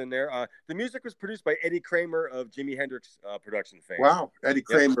Bird was in there. The music was produced by Eddie Kramer of Jimi Hendrix production fame. Wow, Eddie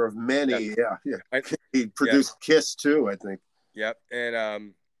Kramer of many. Yeah. He produced Kiss too, I think. Yep,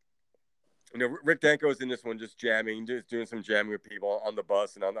 and Rick Danko's in this one, just jamming, just doing some jamming with people on the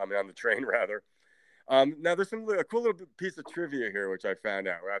bus and on the train rather. Now there's a cool little piece of trivia here which I found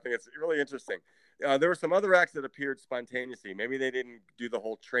out. I think it's really interesting. There were some other acts that appeared spontaneously. Maybe they didn't do the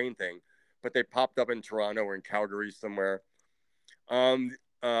whole train thing, but they popped up in Toronto or in Calgary somewhere.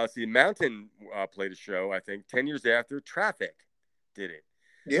 Mountain played a show, I think, 10 years after Traffic did it.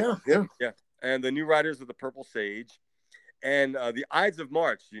 Yeah. And the New Riders of the Purple Sage and the Ides of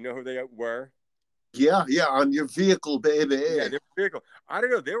March. Do you know who they were? Yeah, On Your Vehicle, baby. Yeah, their vehicle. I don't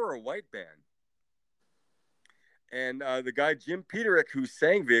know. They were a white band. And the guy, Jim Peterick, who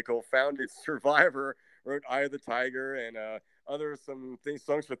sang Vehicle, founded Survivor, wrote Eye of the Tiger, and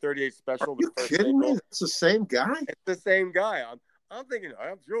songs for 38 Special. Are you kidding me? It's the same guy? It's the same guy. I'm thinking,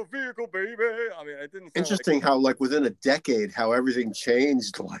 I'm your vehicle, baby. I mean, it didn't sound interesting how, within a decade, how everything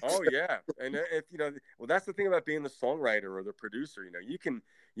changed. Oh, yeah. And if, that's the thing about being the songwriter or the producer,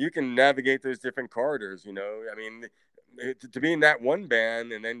 you can navigate those different corridors, I mean, to be in that one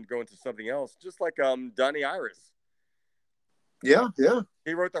band and then go into something else, just like Donnie Iris. Yeah.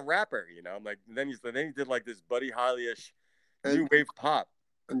 He wrote the rapper, then he did like this Buddy Holly-ish new wave pop.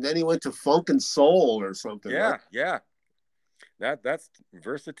 And then he went to funk and soul or something. Yeah, right? yeah. That's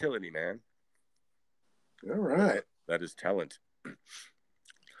versatility, man. All right. That is talent.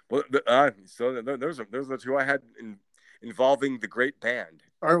 Well, so those are the two I had involving the great band.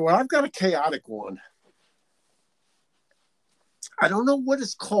 All right, well, I've got a chaotic one. I don't know what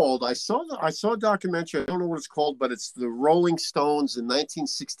it's called. I saw a documentary. I don't know what it's called, but it's the Rolling Stones in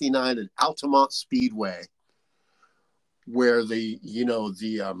 1969 at Altamont Speedway, where the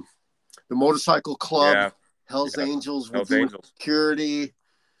motorcycle club, Hells Angels, were doing security,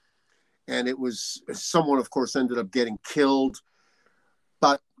 and it was someone, of course, ended up getting killed.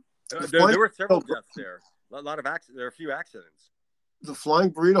 But there were several deaths there. A lot of accidents. There were a few accidents. The Flying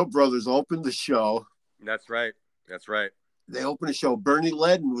Burrito Brothers opened the show. That's right. They opened a show. Bernie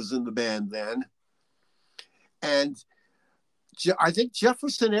Ledden was in the band then. And I think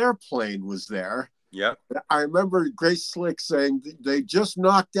Jefferson Airplane was there. Yeah. I remember Grace Slick saying they just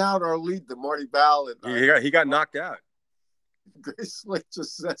knocked out our lead, the Marty Ballard. He got knocked out. Grace Slick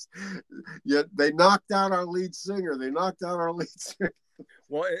just says, yeah, they knocked out our lead singer.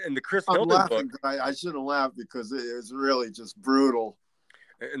 Well, in the Chris I'm Hillman laughing, book. I shouldn't laugh because it was really just brutal.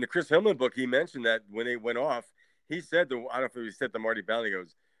 In the Chris Hillman book, he mentioned that when they went off, he said I don't know if he said to Marty Ballard, he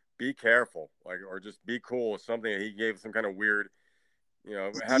goes, be careful, or just be cool, or something. He gave some kind of weird,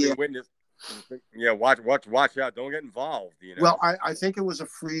 having witnessed. Yeah, watch out! Don't get involved. Well, I think it was a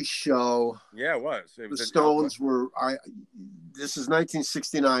free show. Yeah, it was. The Stones were. This is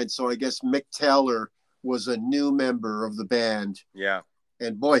 1969, so I guess Mick Taylor was a new member of the band. Yeah.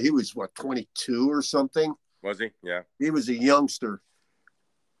 And boy, he was 22 or something. Was he? Yeah. He was a youngster.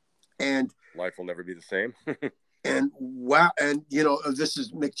 And life will never be the same. And wow, and this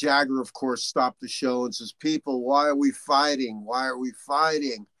is Mick Jagger, of course, stopped the show and says, "People, why are we fighting? Why are we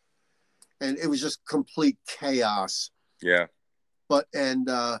fighting?" And it was just complete chaos. Yeah. But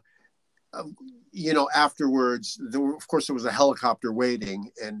afterwards, of course, there was a helicopter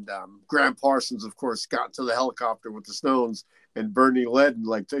waiting, and Graham Parsons, of course, got into the helicopter with the Stones, and Bernie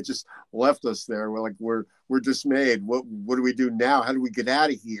Ledden, they just left us there. We're dismayed. What do we do now? How do we get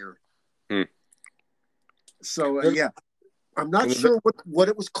out of here? So yeah, I'm not sure what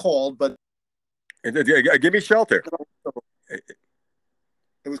it was called, but Give Me Shelter.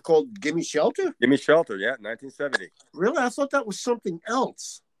 It was called Gimme Shelter? Give Me Shelter, yeah, 1970. Really? I thought that was something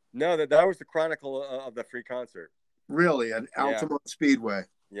else. No, that was the chronicle of the free concert. Really? At Altamont Speedway.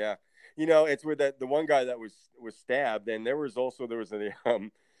 Yeah. It's where the one guy that was stabbed, and there was an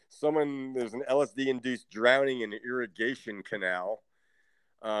LSD-induced drowning in an irrigation canal.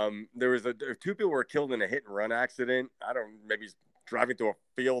 There was two people were killed in a hit-and-run accident. Maybe he's driving through a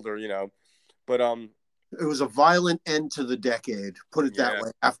field but it was a violent end to the decade, put it that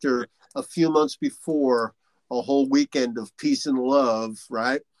way. After a few months before a whole weekend of peace and love,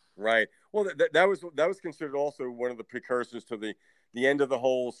 right? Right. Well, that was considered also one of the precursors to the end of the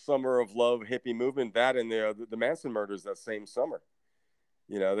whole summer of love hippie movement. That and the Manson murders that same summer.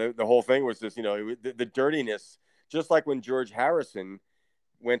 The whole thing was just the dirtiness. Just like when George Harrison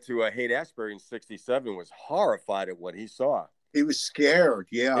went to Haight-Ashbury in '67, was horrified at what he saw. He was scared.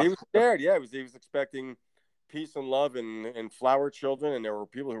 Yeah. He was scared. Yeah, he was expecting peace and love and flower children, and there were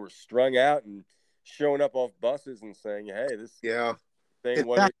people who were strung out and showing up off buses and saying, "Hey, this Yeah. thing In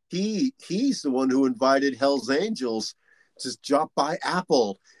what fact, it." he's the one who invited Hell's Angels to drop by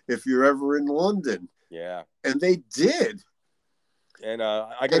Apple if you're ever in London, Yeah, and they did. and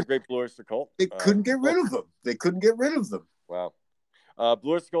I got And a great Blue Oyster Cult. they couldn't get rid of them. They couldn't get rid of them. Wow.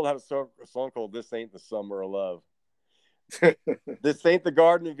 Blue Oyster Cult had a song called "This Ain't the Summer of Love." This ain't the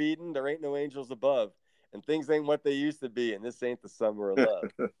Garden of Eden. There ain't no angels above, and things ain't what they used to be. And this ain't the summer of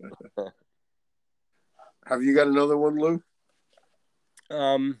love. Have you got another one, Lou?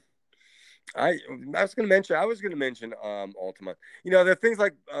 um, I was gonna mention Ultima. There are things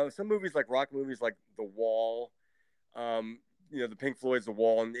like some movies like rock movies like The Wall. Um, the Pink Floyd's The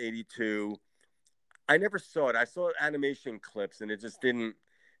Wall in '82. I never saw it. I saw animation clips, and it just didn't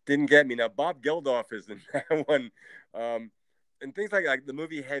get me. Now Bob Geldof is in that one, and things like the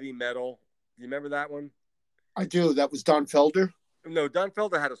movie Heavy Metal. Do you remember that one? I do. That was Don Felder. No, Don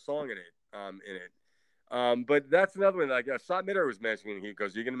Felder had a song in it. But that's another one. Like Scott Mitter was mentioning, he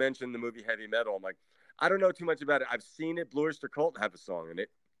goes, "You're going to mention the movie Heavy Metal." I'm like, I don't know too much about it. I've seen it. Blue Oyster Cult have a song in it.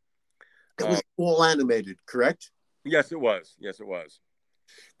 It was all animated, correct? Yes, it was. Yes, it was.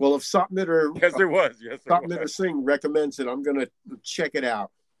 Well, if Sotmitter, Yes, it was. Yes, it Sotmitter was. Singh recommends it, I'm going to check it out.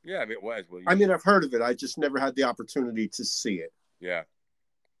 Yeah, I mean, it was. Well, I mean, I've heard of it. I just never had the opportunity to see it. Yeah.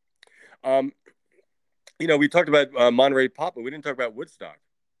 We talked about Monterey Pop, but we didn't talk about Woodstock.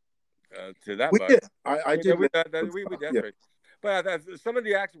 To that We much. did. I did. We that's right. But some of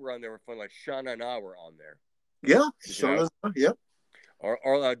the acts were on there were fun, like Shana and I were on there. Yeah, Shana. Yep.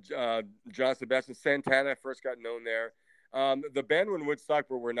 Or John Sebastian Santana first got known there. The band in Woodstock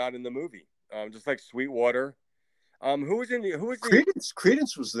were not in the movie. Just like Sweetwater. Who was the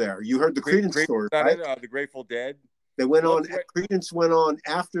Credence was there. You heard the Credence story, right? The Grateful Dead. They went on. Credence went on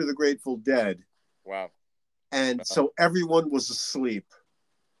after the Grateful Dead. Wow. And so everyone was asleep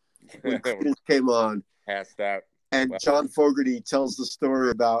when Credence came on. Passed out. And John Fogerty tells the story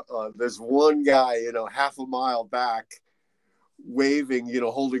about there's one guy, half a mile back, waving,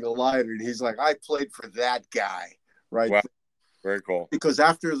 holding a lighter, and he's like, "I played for that guy." Right. Wow. Very cool. Because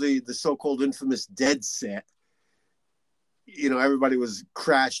after the so-called infamous Dead set, everybody was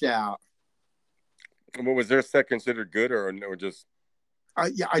crashed out. Well, was their set considered good or just? I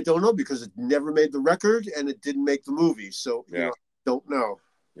don't know, because it never made the record and it didn't make the movie. So, don't know.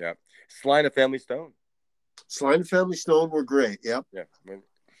 Yeah. Sly and the Family Stone. Sly and the Family Stone were great. Yep. Yeah.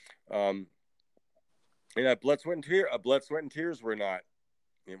 Blood, Sweat, and Tears were not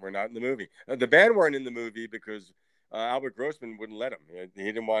in the movie. The band weren't in the movie because Albert Grossman wouldn't let him. He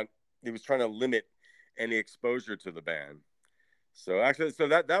didn't want. He was trying to limit any exposure to the band. So actually,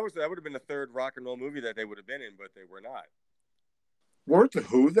 that would have been the third rock and roll movie that they would have been in, but they were not. Weren't the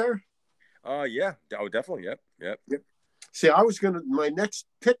Who there? Yeah. Oh, definitely. Yep. See, my next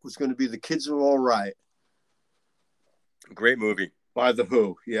pick was gonna be The Kids Are All Right. Great movie. By the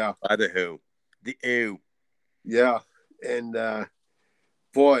Who, yeah. By the Who. The Ew. Yeah. And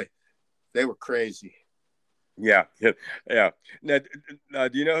boy, they were crazy. Yeah. Now,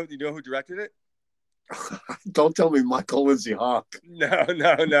 do you know who directed it? Don't tell me Michael Lindsay Hawk.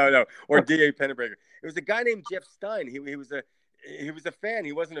 No. Or D.A. Pennebaker. It was a guy named Jeff Stein. He was a fan.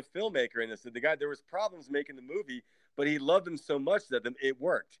 He wasn't a filmmaker in this. There was problems making the movie, but he loved them so much that it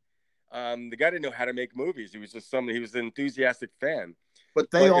worked. The guy didn't know how to make movies. He was just he was an enthusiastic fan.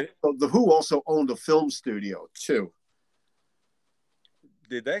 But the Who also owned a film studio too.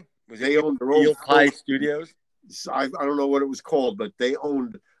 Did they? They owned their own Pie Studios. I don't know what it was called, but they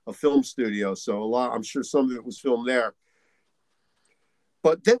owned a film studio. So I'm sure some of it was filmed there.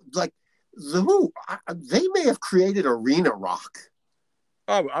 But the Who, they may have created arena rock.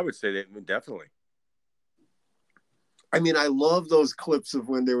 Oh, I would say that definitely. I mean, I love those clips of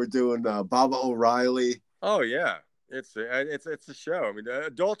when they were doing Baba O'Reilly. Oh yeah, it's a show. I mean,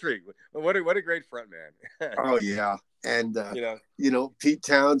 Adultery. What a great front man. Oh yeah, and Pete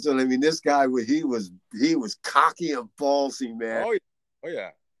Townsend. I mean, this guy he was cocky and ballsy, man. Oh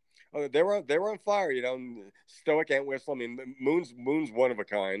yeah. Oh, they were on fire. Stoic Ant Whistle. I mean, Moon's one of a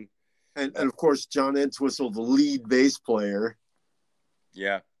kind. And of course, John Entwistle, the lead bass player.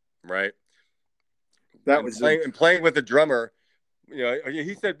 Yeah, right. That was playing with the drummer.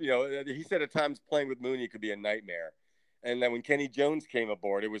 He said at times playing with Mooney could be a nightmare, and then when Kenny Jones came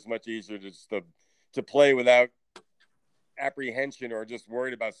aboard, it was much easier to play without apprehension or just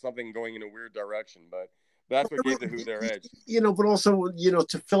worried about something going in a weird direction. But that's what gave the Who their edge. But also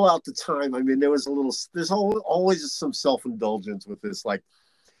to fill out the time. I mean, there's always some self-indulgence with this. Like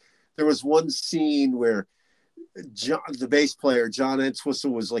there was one scene where the bass player, John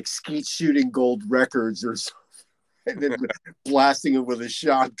Entwistle, was like skeet shooting gold records or something, and then blasting him with a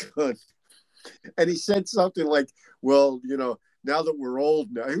shotgun. And he said something like, well, now that we're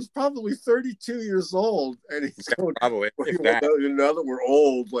old now, he was probably 32 years old. And he's going, probably, well, now that we're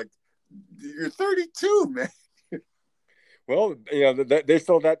old, like, you're 32, man. Well, they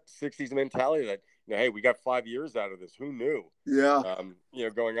still have that 60s mentality that, hey, we got 5 years out of this. Who knew? Yeah.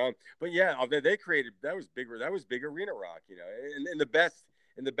 Going on. But yeah, they created, that was big arena rock, in the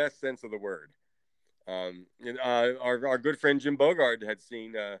best sense of the word. Our good friend Jim Bogart had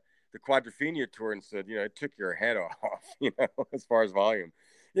seen the Quadrophenia tour and said, it took your head off, as far as volume.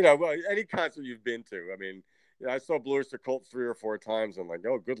 Well, any concert you've been to. I mean, I saw Blue Oyster Cult 3 or 4 times. I'm like,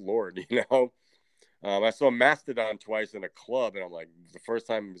 oh, good Lord, I saw Mastodon twice in a club, and I'm like, the first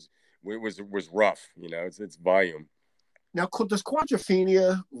time was rough. It's volume. Now, does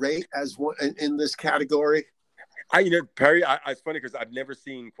Quadrophenia rate as one in this category? Perry, it's funny because I've never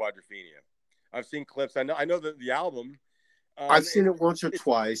seen Quadrophenia. I've seen clips. I know the album. I've seen it once or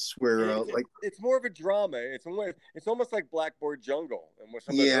twice. Where it's more of a drama. It's almost like Blackboard Jungle and with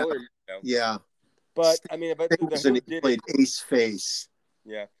some of the earlier. Yeah. But I mean, but he played Ace Face.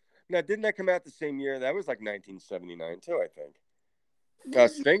 Yeah. Now, didn't that come out the same year? That was like 1979 too, I think.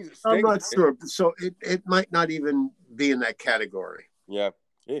 Sting, I'm not sure. So it might not even be in that category. Yeah.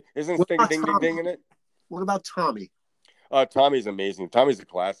 Isn't Sting Ding Ding Ding in it? What about Tommy? Tommy's amazing. Tommy's a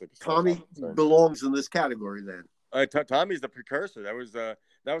classic. Tommy belongs in this category then. Tommy's the precursor. That was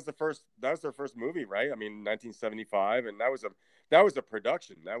their first movie, right? I mean, 1975, and that was a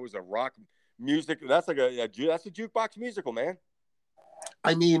production. That was a rock music. That's like that's a jukebox musical, man.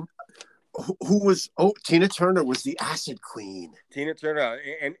 I mean, who was? Oh, Tina Turner was the Acid Queen. Tina Turner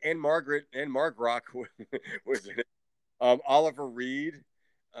and Margaret and Mark Rock was in it. Oliver Reed.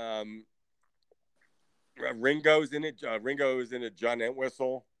 Ringo's in it. Ringo is in it. John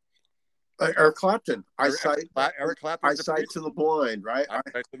Entwistle. Eric Clapton. Eric Clapton. Eyesight to the blind, right?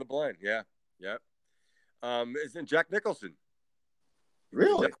 Eyesight to the blind. Yeah. Isn't Jack Nicholson?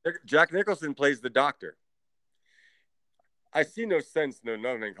 Really? Jack Nicholson plays the doctor. I see no sense, no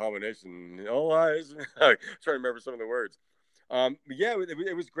nothing in combination. All eyes. I'm trying to remember some of the words. Yeah,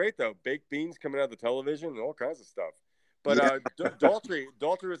 it was great though. Baked beans coming out of the television and all kinds of stuff. But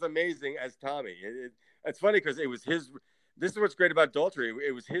Daltrey was amazing as Tommy. It's funny because it was his. This is what's great about Daltrey.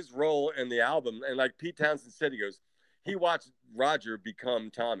 It was his role in the album, and like Pete Townsend said, he watched Roger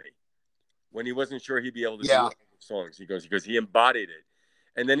become Tommy when he wasn't sure he'd be able to do songs. He goes, he embodied it,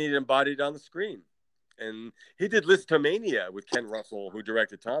 and then he embodied it on the screen. And he did Listomania with Ken Russell, who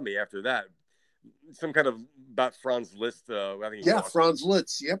directed Tommy. After that, some kind of about Franz Liszt. I think Franz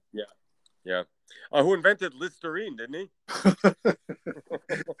Liszt. Yep. Yeah. Who invented Listerine, didn't he?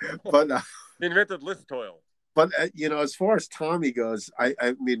 But he invented Listoil. But as far as Tommy goes,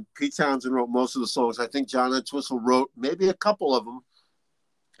 I mean, Pete Townsend wrote most of the songs. I think John Entwistle wrote maybe a couple of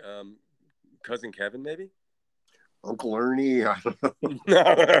them. Cousin Kevin, maybe. Uncle Ernie. I don't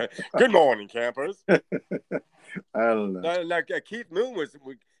know. Good morning, campers. I don't know. Now, Keith Moon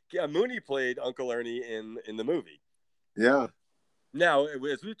Mooney played Uncle Ernie in the movie. Yeah. Now,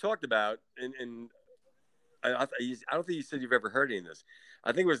 as we talked about, I don't think you said you've ever heard any of this.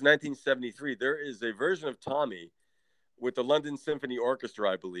 I think it was 1973. There is a version of Tommy with the London Symphony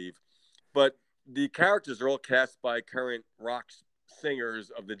Orchestra, I believe, but the characters are all cast by current rock singers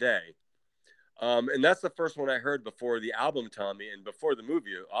of the day. And that's the first one I heard before the album Tommy and before the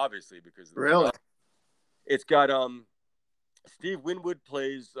movie, obviously, because really, it's got Steve Winwood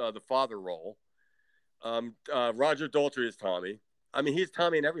plays the father role. Roger Daltrey is Tommy. I mean, he's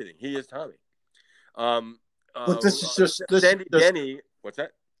Tommy in everything. He is Tommy. But this is just Sandy Denny. What's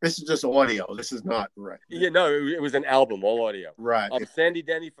that? This is just audio. This is not right. Yeah, no, it was an album, all audio. Right. Sandy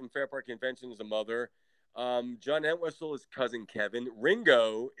Denny from Fair Park Convention is a mother. John Entwistle is cousin Kevin.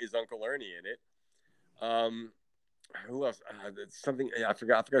 Ringo is Uncle Ernie in it. Who else? Something I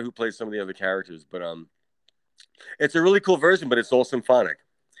forgot who plays some of the other characters, but it's a really cool version, but it's all symphonic.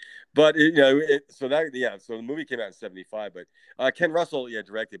 But so the movie came out in 75, but Ken Russell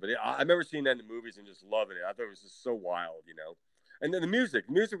directed. But I remember seeing that in the movies and just loving it. I thought it was just so wild, And then the music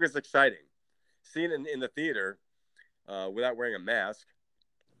was exciting. Seeing it in the theater without wearing a mask.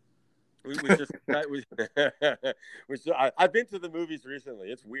 I've been to the movies recently.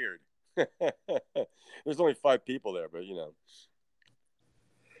 It's weird. There's only 5 people there, but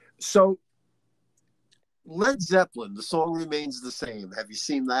So Led Zeppelin, the song remains the same. Have you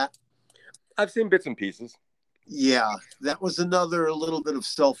seen that? I've seen bits and pieces. Yeah, that was another little bit of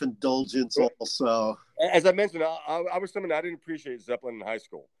self-indulgence also. As I mentioned, I was someone I didn't appreciate Zeppelin in high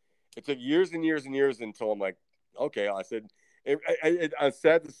school. It took years and years and years until I'm like, Okay, I said, I'm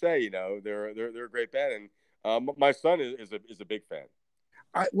sad to say, they're a great band, and my son is a big fan.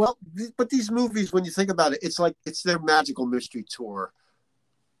 Well, but these movies, when you think about it, it's like it's their magical mystery tour.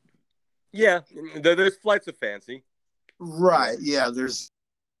 Yeah, there's Flights of Fancy. Right. Yeah. There's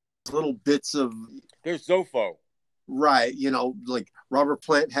little bits of. There's Zofo. Right. Like Robert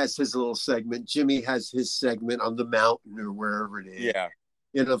Plant has his little segment. Jimmy has his segment on the mountain or wherever it is. Yeah.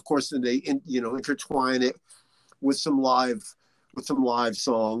 And of course, then they intertwine it with some live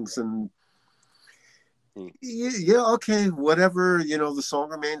songs and yeah, okay, whatever. The song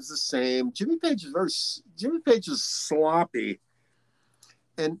remains the same. Jimmy Page is sloppy,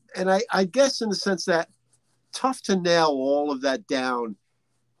 and I guess in the sense that tough to nail all of that down,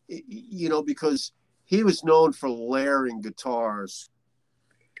 because he was known for layering guitars.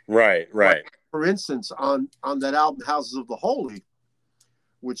 Right. Like, for instance, on that album Houses of the Holy,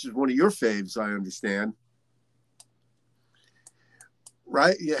 which is one of your faves, I understand.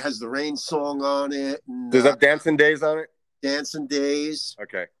 Right? It has the Rain song on it. And, does it have Dancing Days on it? Dancing Days.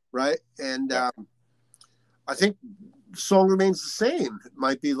 Okay. Right? And I think the song remains the same. It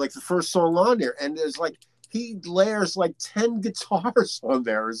might be like the first song on there. And there's like, he layers like 10 guitars on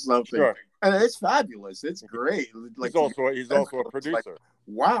there or something. Sure. And it's fabulous. It's great. Like he's also a producer. Like,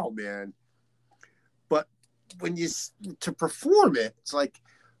 wow, man. But when to perform it, it's like,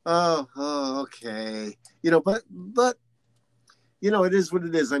 oh, okay. But it is what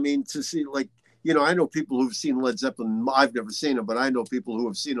it is. I mean, to see, like, I know people who've seen Led Zeppelin. I've never seen them, but I know people who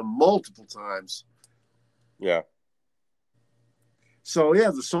have seen them multiple times. Yeah. So,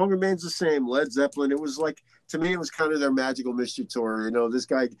 yeah, the song remains the same. Led Zeppelin, it was like, to me, it was kind of their magical mystery tour. This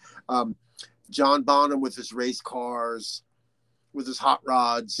guy, John Bonham with his race cars, with his hot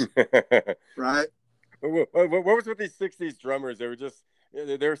rods, right? What was with these 60s drummers? They were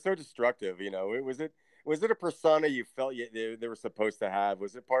so destructive, Was it a persona you felt they were supposed to have?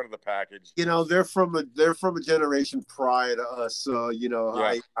 Was it part of the package? They're from a generation prior to us, so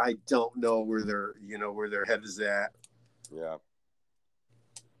yeah. I don't know where their head is at. Yeah.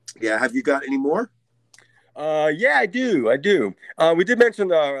 Yeah. Have you got any more? Yeah, I do. We did mention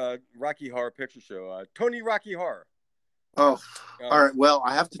the Rocky Horror Picture Show. Tony Rocky Horror. Oh, all right. Well,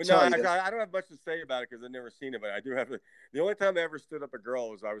 I have to tell you. I don't have much to say about it because I've never seen it, but I do have the only time I ever stood up a girl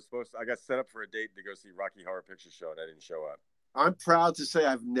was I got set up for a date to go see Rocky Horror Picture Show, and I didn't show up. I'm proud to say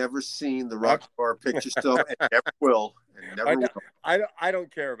I've never seen the Rocky Horror Picture Show and never will. And never will. I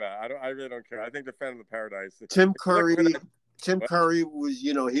don't care about it. I really don't care. I think the Phantom of the Paradise. Tim Curry was,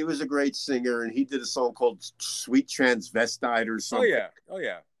 he was a great singer, and he did a song called Sweet Transvestite or something. Oh,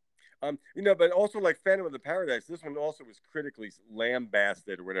 yeah. But also like Phantom of the Paradise, this one also was critically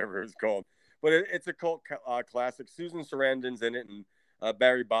lambasted or whatever it was called. But it's a cult classic. Susan Sarandon's in it and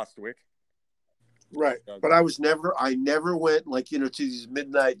Barry Bostwick. Right. But I never went like, to these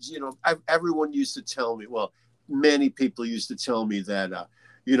midnight, everyone used to tell me, well, many people used to tell me that,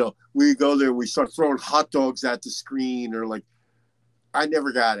 we go there and we start throwing hot dogs at the screen or like, I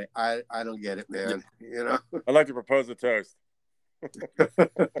never got it. I don't get it, man. I'd like to propose a toast. A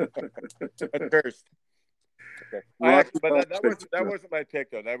toast. Okay. But that wasn't my pick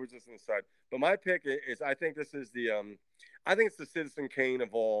though. That was just an aside. But my pick is I think this is I think it's the Citizen Kane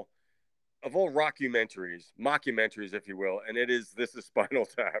of all mockumentaries, if you will, and this is Spinal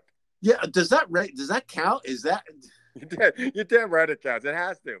Tap. Yeah, does that count? Is that you're damn right it counts. It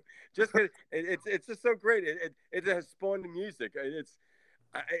has to. Just it's just so great. It has spawned music.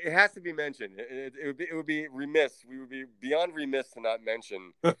 It has to be mentioned. It would be remiss. We would be beyond remiss to not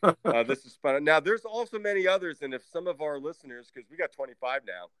mention this is Spinal. Now, there's also many others, and if some of our listeners, because we got 25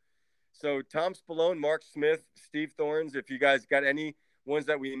 now, so Tom Spallone, Mark Smith, Steve Thorns, if you guys got any ones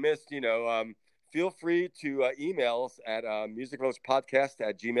that we missed, feel free to email us at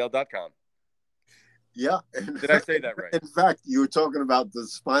musicrelishpodcast@gmail.com. Yeah. Did I say that right? In fact, you were talking about the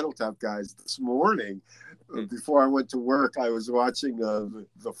Spinal Tap guys this morning. Before I went to work, I was watching the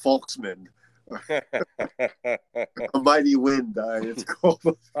Folksmen. A Mighty Wind, it's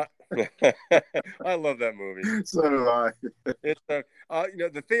called. I love that movie. So do I. It's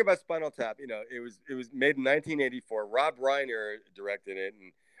the thing about Spinal Tap, it was made in 1984. Rob Reiner directed it,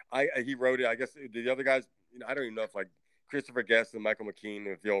 and he wrote it. I guess the other guys, I don't even know if like Christopher Guest and Michael McKean,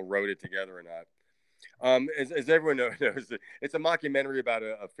 if they all wrote it together or not. As everyone knows, it's a mockumentary about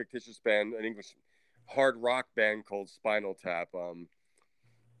a fictitious band, an English hard rock band called Spinal Tap.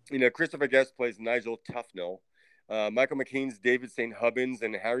 Christopher Guest plays Nigel Tufnell. Michael McKean's David St. Hubbins,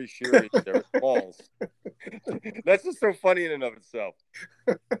 and Harry Shearer is Derek Balls. That's just so funny in and of itself.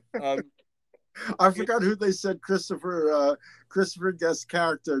 I forgot who they said Christopher Guest's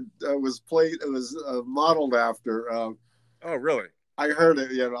character was modeled after. Oh, really? I heard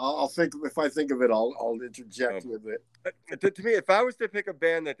it. You know, I'll think if I think of it, I'll interject Um, with it. to me, if I was to pick a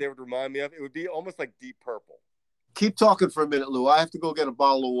band that they would remind me of, it would be almost like Deep Purple. Keep talking for a minute, Lou. I have to go get a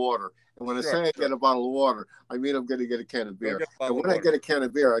bottle of water. And when I say I Sure. get a bottle of water, I mean I'm going to get a can of Go beer. get a And bottle of when I water. get a can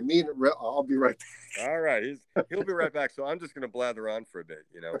of beer, I mean I'll be right back. All right, he'll be right back. So I'm just going to blather on for a bit,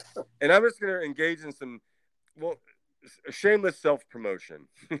 you know, and I'm just going to engage in some, well, shameless self promotion.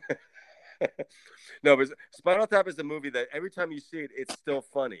 No, but Spinal Tap is a movie that every time you see it, it's still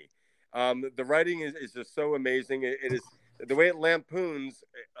funny. The writing is just so amazing. It is the way it lampoons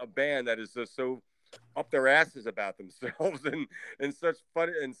a band that is just so up their asses about themselves in such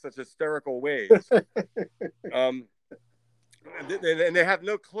funny and such hysterical ways. Um, and they have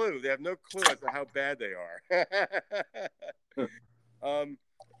no clue. They have no clue as to how bad they are. um,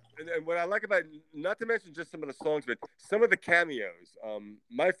 and what I like about, not to mention just some of the songs, but some of the cameos.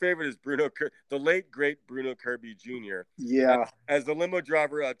 My favorite is the late great Bruno Kirby Jr. Yeah. As the limo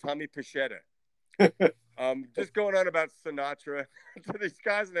driver, Tommy Pichetta. Just going on about Sinatra to these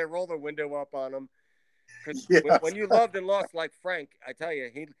guys, and they roll the window up on them. Because Yes. when you loved and lost like Frank, I tell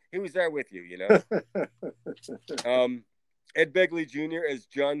you, he was there with you, you know. Ed Begley Jr. as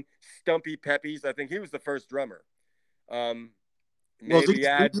John Stumpy Peppies. I think he was the first drummer. Well, Maybe these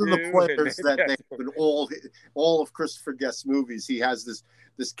I are the do. players that they in all of Christopher Guest's movies. He has this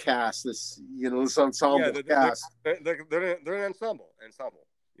cast, this this ensemble cast. They're an ensemble,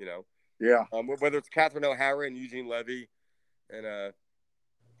 you know. Yeah. Whether it's Catherine O'Hara and Eugene Levy, and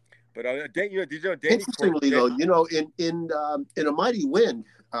but did you know Danny? Interestingly, though, in A Mighty Wind,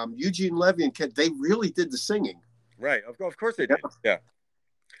 Eugene Levy and Kent, they really did the singing. Right, of course they did. Yeah.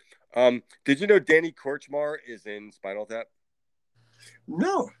 Did you know Danny Korchmar is in Spinal Tap?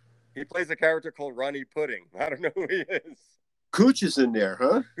 No. He plays a character called Ronnie Pudding. I don't know who he is. Cooch is in there,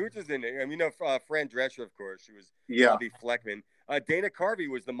 huh? Cooch is in there. I mean, Fran Drescher, of course. She was Bobby Fleckman. Dana Carvey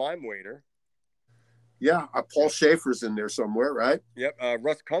was the mime waiter. Yeah, Paul Schaefer's in there somewhere, right? Yep.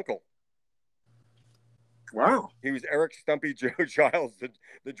 Russ Kunkel. Wow. He was Eric Stumpy Joe Giles,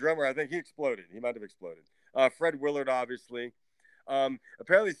 the drummer. I think he exploded. He might have exploded. Fred Willard, obviously.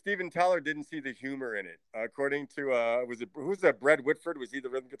 Apparently, Steven Tyler didn't see the humor in it. According to, who's that? Brad Whitford? Was he the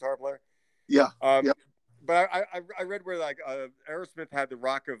rhythm guitar player? Yeah. Yep. But I read where Aerosmith had the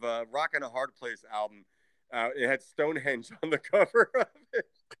Rock in a Hard Place album. It had Stonehenge on the cover of it.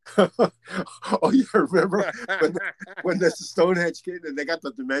 Oh, you remember when the Stonehenge came and they got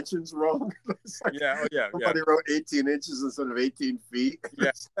the dimensions wrong? Like somebody wrote 18 inches instead of 18 feet.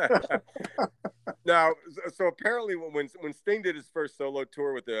 Yeah. Now, so apparently when Sting did his first solo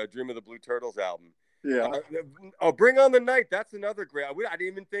tour with the Dream of the Blue Turtles album, Bring on the Night. That's another great. I didn't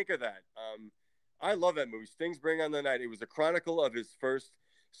even think of that. I love that movie, Sting's Bring on the Night. It was a chronicle of his first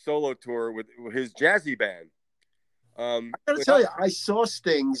solo tour with his jazzy band. I gotta tell you, I saw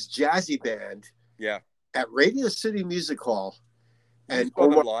Sting's jazzy band at Radio City Music Hall, and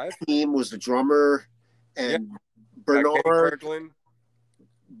Omar Hakim was the drummer, and Bernard Kirkland.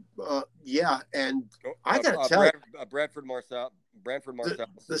 And I gotta tell you, Branford Marsalis.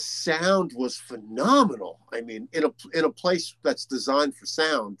 The sound was phenomenal. I mean, in a place that's designed for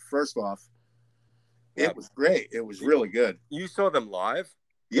sound. First off, it was great. It was really good. You saw them live?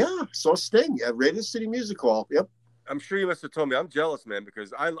 Yeah, saw Sting at Radio City Music Hall. Yep. I'm sure you must have told me. I'm jealous, man,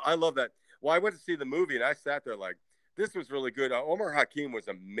 because I love that. Well, I went to see the movie and I sat there like, this was really good. Omar Hakim was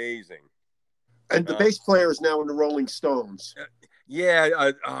amazing. And the bass player is now in the Rolling Stones.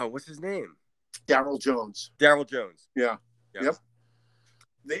 What's his name? Darryl Jones. Yeah. Yep.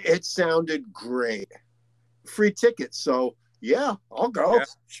 It sounded great. Free tickets. So, yeah, I'll go. Yeah.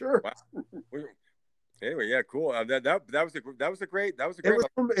 Sure. Wow. Anyway, yeah, cool. That was a great.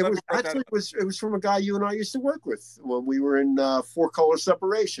 It was from a guy you and I used to work with when we were in 4-color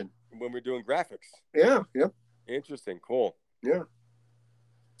separation. When we were doing graphics. Yeah. Yep. Interesting. Cool. Yeah.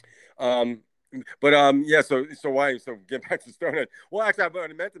 So get back to Stonehead. Well, actually, I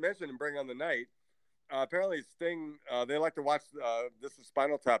meant to mention and Bring on the Night. Apparently, Sting they like to watch this is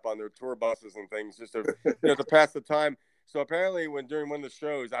Spinal Tap on their tour buses and things just to to pass the time. So apparently, during one of the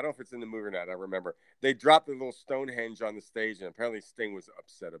shows, I don't know if it's in the movie or not, I don't remember, they dropped a little Stonehenge on the stage, and apparently Sting was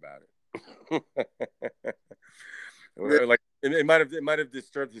upset about it. Like it might have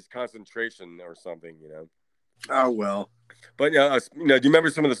disturbed his concentration or something, you know. Oh well. But do you remember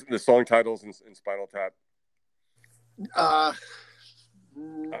some of the song titles in Spinal Tap?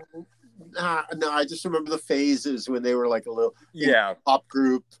 No, I just remember the phases when they were like a little pop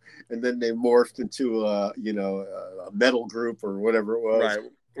group, and then they morphed into a metal group or whatever it was. Right.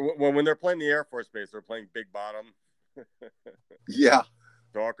 When they're playing the Air Force Base, they're playing Big Bottom. Yeah.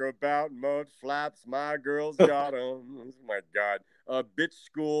 Talk about mud flaps, my girl's got 'em. Oh my God. Bitch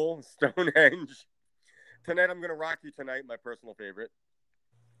School, Stonehenge. Tonight I'm gonna rock you tonight, my personal favorite.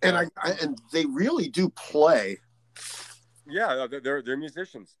 And and they really do play. Yeah, they're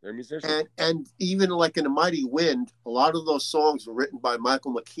musicians. They're musicians. And even like in A Mighty Wind, a lot of those songs were written by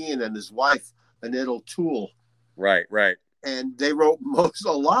Michael McKean and his wife, Annette O'Toole. Right, right. And they wrote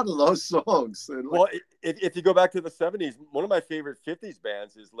a lot of those songs. And well, if you go back to the 70s, one of my favorite 50s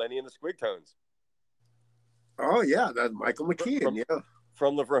bands is Lenny and the Squigtones. Oh yeah, that's Michael McKean. Yeah,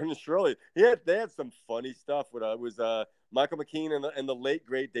 from Laverne and Shirley. They had some funny stuff. With it was Michael McKean and the late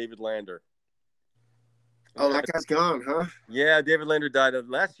great David Lander. Oh, that guy's gone, huh? Yeah, David Lander died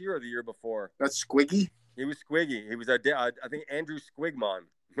last year or the year before. That's Squiggy. He was Squiggy. He was I think Andrew Squigmon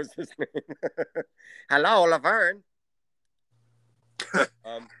was his name. Hello, Laverne.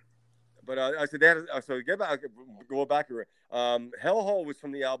 But I said that. So go back here. Hellhole was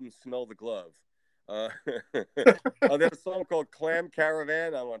from the album "Smell the Glove." They had a song called "Clam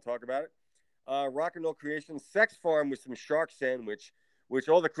Caravan." I don't want to talk about it. Rock and Roll Creation, Sex Farm with some Shark Sandwich, which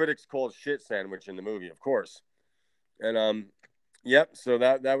all the critics called shit sandwich in the movie, of course. And yep. So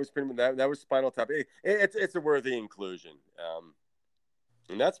that was pretty much that was Spinal Tap. It's a worthy inclusion.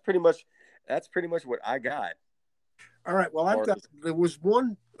 And that's pretty much what I got. All right. Well, there was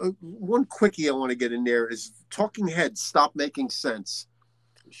one quickie I want to get in there is Talking Heads Stop Making Sense.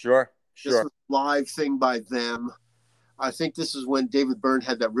 Sure. This was a live thing by them. I think this is when David Byrne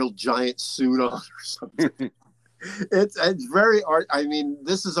had that real giant suit on or something. It's very art. I mean,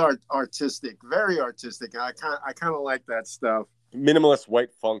 this is artistic, very artistic. I kind of like that stuff. Minimalist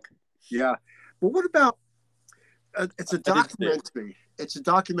white funk. Yeah. But what about it's a documentary. It's a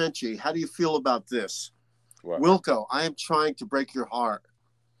documentary. How do you feel about this? What? Wilco, I Am Trying to Break Your Heart.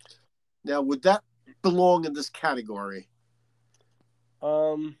 Now, would that belong in this category?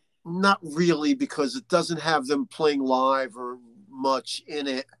 Not really, because it doesn't have them playing live or much in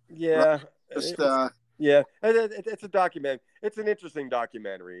it. Yeah. Right? Just, yeah. It's a documentary. It's an interesting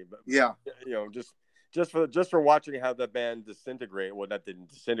documentary. But, yeah. You know, just for watching how the band disintegrate. Well, that didn't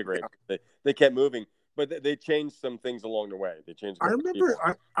disintegrate. Yeah. They kept moving. But they changed some things along the way. They changed. I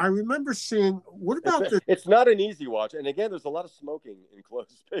remember seeing. What about the? It's not an easy watch, and again, there's a lot of smoking in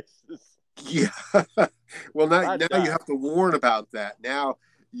closed spaces. Yeah. Well, now you have to warn about that. Now,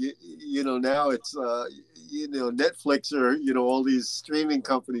 you know now it's Netflix or all these streaming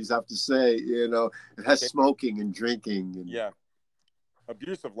companies have to say it has smoking and drinking and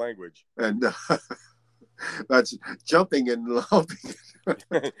abusive language and. That's jumping and humping.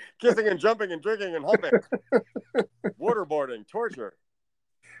 Kissing and jumping and drinking and humping. Waterboarding, torture.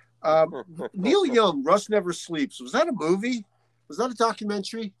 Neil Young, Rust Never Sleeps. Was that a movie? Was that a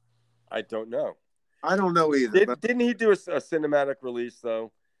documentary? I don't know. I don't know either. Didn't he do a cinematic release,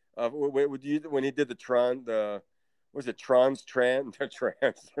 though? When he did the Tron, was it Tron's Trans?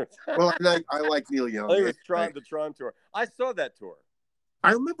 Well, I like Neil Young. I think it was the Tron tour. I saw that tour.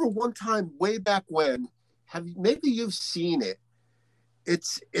 I remember one time way back when. Maybe you've seen it. It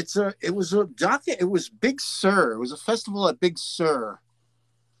was Big Sur. It was a festival at Big Sur.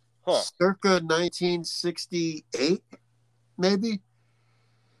 Circa 1968, maybe.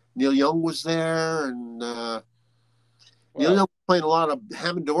 Neil Young was there, and Neil Young was playing a lot of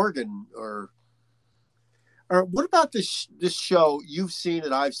Hammond organ. Or what about this show? You've seen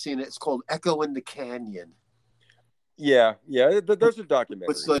it. I've seen it. It's called Echo in the Canyon. Yeah. Those are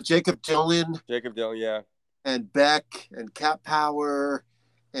documentaries. It's Jacob Dylan. Yeah. And Beck and Cat Power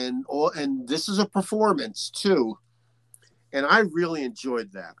and this is a performance too. And I really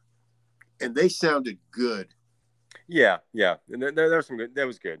enjoyed that. And they sounded good. Yeah. And there was some good. That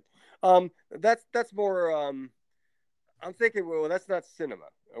was good. That's more. I'm thinking. Well, that's not cinema.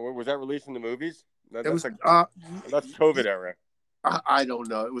 Was that released in the movies? That's COVID era. I don't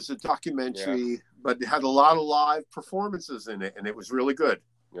know. It was a documentary, but it had a lot of live performances in it, and it was really good.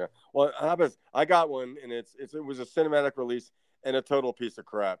 Yeah. Well, I got one, and it was a cinematic release and a total piece of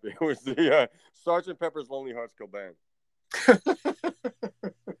crap. It was the Sgt. Pepper's Lonely Hearts Club Band.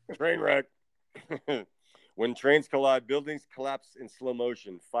 Train wreck. When trains collide, buildings collapse in slow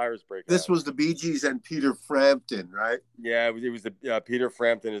motion, fires break out. This was the Bee Gees and Peter Frampton, right? Yeah, it was the Peter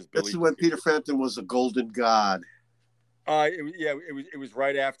Frampton as Billy. This is when Peter Frampton was a golden god. It was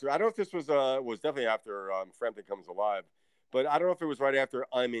right after. I don't know if this was definitely after Frampton Comes Alive. But I don't know if it was right after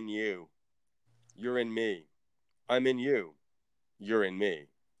I'm in you. You're in me. I'm in you. You're in me.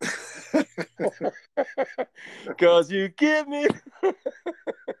 Because you give me.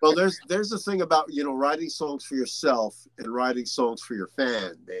 Well, there's the thing about writing songs for yourself and writing songs for your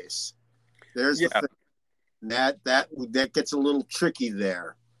fan base. There's the Yeah. thing that gets a little tricky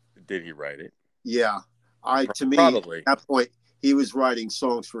there. Did he write it? Yeah, to me Probably. at that point he was writing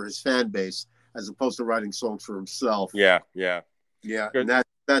songs for his fan base as opposed to writing songs for himself. Yeah. And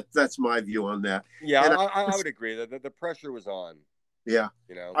that's my view on that. Yeah, And I would agree that the pressure was on. Yeah.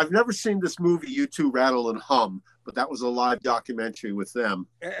 I've never seen this movie, U2 Rattle and Hum, but that was a live documentary with them.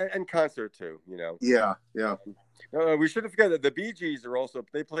 And concert too, Yeah. We shouldn't forget that the Bee Gees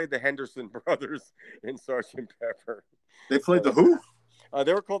they played the Henderson brothers in Sgt. Pepper. They played the who?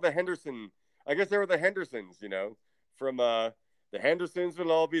 They were called the Henderson. I guess they were the Hendersons, from the Hendersons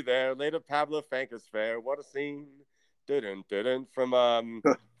will all be there. Later, Pablo Fanka's fair. What a scene. Didn't from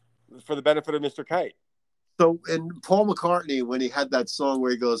for the benefit of Mr. Kite. So, and Paul McCartney, when he had that song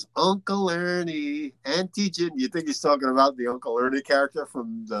where he goes, Uncle Ernie, Auntie Jim, you think he's talking about the Uncle Ernie character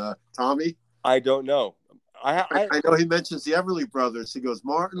from the Tommy? I don't know. I know he mentions the Everly Brothers. He goes,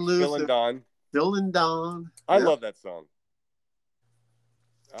 Martin Luther. Bill and Don. I love that song.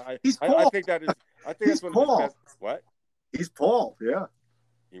 He's Paul. I think that's one Paul. of his best. What? He's Paul, yeah.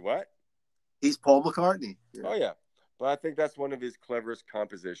 He what? He's Paul McCartney. Yeah. Oh, yeah. But I think that's one of his cleverest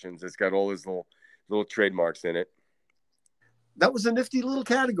compositions. It's got all his little trademarks in it. That was a nifty little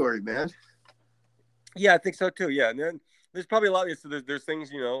category, man. Yeah, I think so too. Yeah, and then there's probably a lot. So there's things,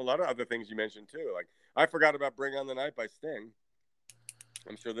 a lot of other things you mentioned too. Like I forgot about "Bring On the Night" by Sting.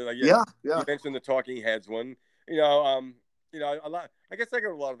 I'm sure that yeah. You mentioned the Talking Heads one. A lot. I guess I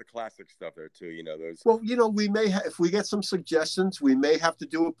got a lot of the classic stuff there too. Those. Well, we may if we get some suggestions, we may have to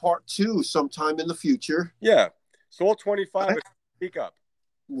do a part 2 sometime in the future. Yeah. So all 25. Speak up.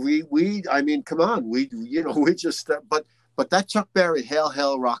 I mean, come on, we just but that Chuck Berry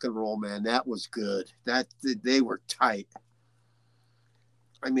Hail Rock and Roll, man, that was good. They were tight.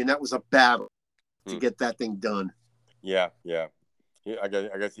 I mean, that was a battle to get that thing done. Yeah. I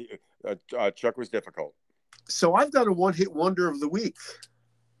guess Chuck was difficult. So I've got a one-hit wonder of the week.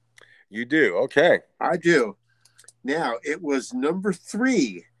 You do? Okay. I do. Now, it was number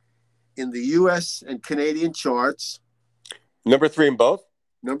 3 in the U.S. and Canadian charts. Number 3 in both?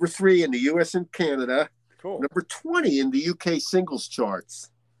 Number 3 in the U.S. and Canada. Cool. Number 20 in the U.K. singles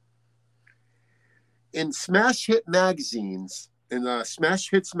charts. In Smash Hits magazine,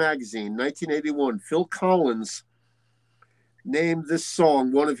 1981, Phil Collins named this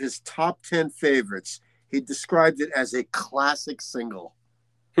song one of his top 10 favorites. He described it as a classic single.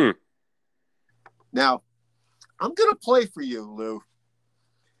 Now, I'm going to play for you, Lou.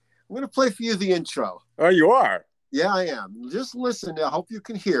 I'm going to play for you the intro. Oh, you are? Yeah, I am. Just listen. I hope you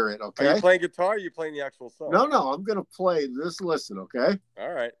can hear it, okay? Are you playing guitar or are you playing the actual song? No. I'm going to play. Just listen, okay?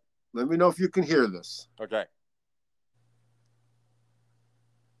 All right. Let me know if you can hear this. Okay.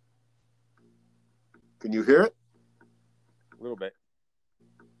 Can you hear it? A little bit.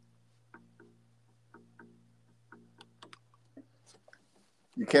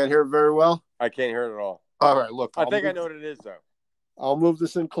 You can't hear it very well? I can't hear it at all. All right, look. I think I know what it is, though. I'll move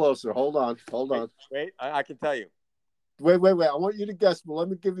this in closer. Hold on. Wait, I can tell you. Wait. I want you to guess, but let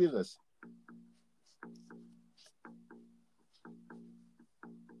me give you this.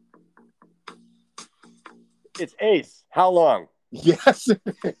 It's Ace. How long? Yes, it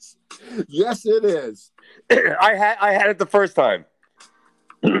is. Yes, it is. I had it the first time.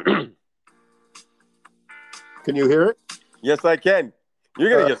 Can you hear it? Yes, I can. You're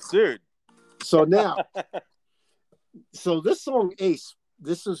going to get sued. So now, this song, Ace,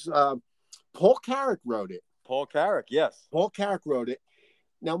 this is Paul Carrack wrote it. Paul Carrack, yes. Paul Carrack wrote it.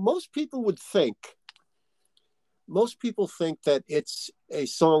 Now, most people think that it's a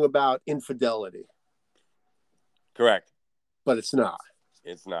song about infidelity. Correct. But it's not.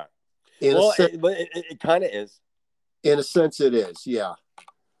 It's not. It kind of is. In a sense, it is, yeah.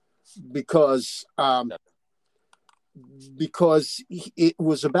 Because it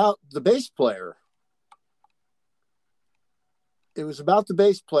was about the bass player. It was about the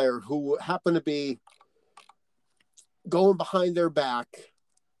bass player who happened to be going behind their back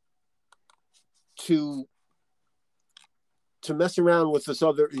to mess around with this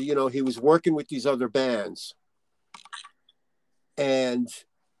other, he was working with these other bands. And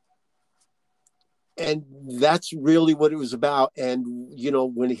that's really what it was about. And,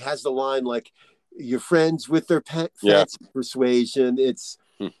 when he has the line, like, your friends with their fancy persuasion, it's,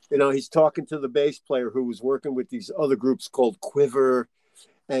 he's talking to the bass player who was working with these other groups called Quiver.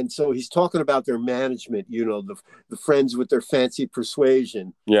 And so he's talking about their management, the friends with their fancy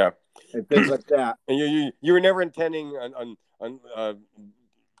persuasion. Yeah. And things like that. And you were never intending on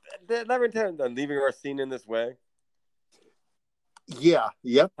Leaving our scene in this way. Yeah,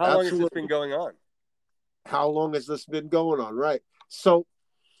 yep, How long has this been absolutely. going on? How long has this been going on? Right. So,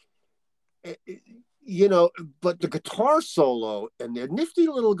 you know, but the guitar solo and the nifty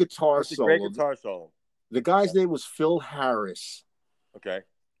little guitar It's a great solo, guitar solo. the guy's name was Phil Harris, Okay.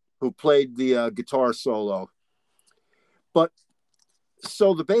 who played the guitar solo. But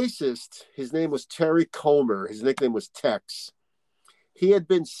so the bassist, his name was Terry Comer. His nickname was Tex. He had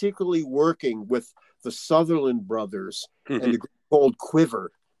been secretly working with the Sutherland brothers and the group called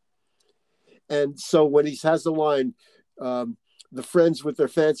Quiver. And so when he has the line, the friends with their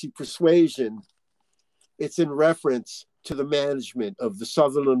fancy persuasion, it's in reference to the management of the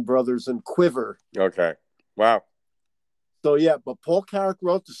Sutherland brothers and Quiver. Okay. Wow. So yeah, but Paul Carrack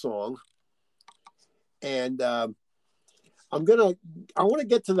wrote the song, and I want to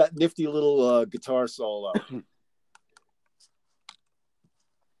get to that nifty little guitar solo.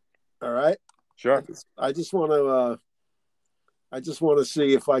 All right. Sure. I just want to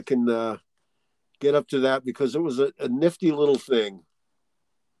see if I can get up to that, because it was a nifty little thing.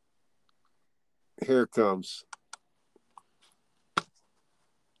 Here it comes.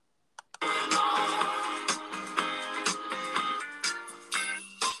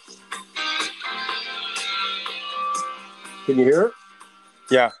 Can you hear it?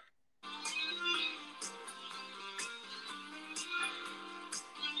 Yeah.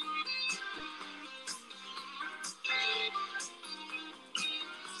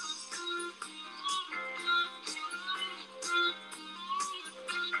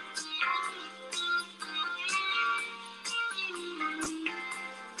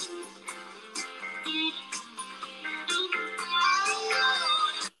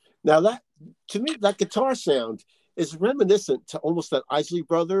 Now that, to me, that guitar sound is reminiscent to almost that Isley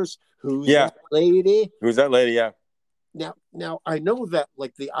Brothers. Who's that lady? Who's that lady? Yeah. Now I know that,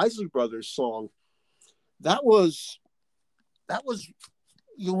 like, the Isley Brothers song, that was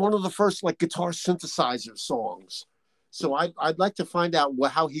one of the first, like, guitar synthesizer songs. So I'd like to find out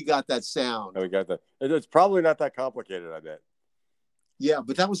how he got that sound. Oh, we got that. It's probably not that complicated, I bet. Yeah,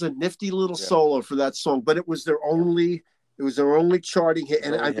 but that was a nifty little solo for that song. But it was their only charting hit,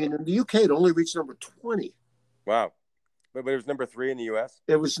 and I mean, in the UK it only reached number 20. Wow. But it was number 3 in the U.S.?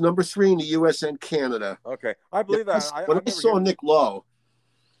 It was number 3 in the U.S. and Canada. Okay. I believe that. When I saw Nick Lowe,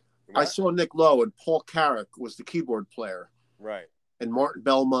 and Paul Carrack was the keyboard player. Right. And Martin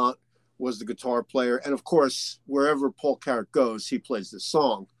Belmont was the guitar player. And of course, wherever Paul Carrack goes, he plays this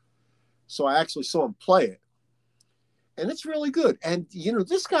song. So I actually saw him play it. And it's really good. And, you know,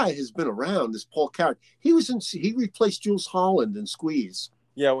 this guy has been around, this Paul Carrack. He replaced Jules Holland in Squeeze.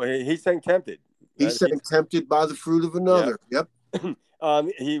 Yeah, well, he sang Tempted. He sang Tempted by the Fruit of Another. Yep.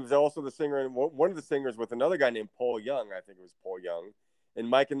 He was also the singer, and one of the singers with another guy named Paul Young. I think it was Paul Young, and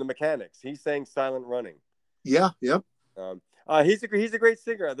Mike and the Mechanics. He sang Silent Running. Yeah, yep. He's a great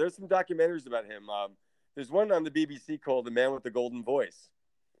singer. There's some documentaries about him. There's one on the BBC called "The Man with the Golden Voice."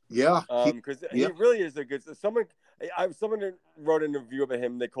 Yeah, because he really is a good. Someone wrote an review about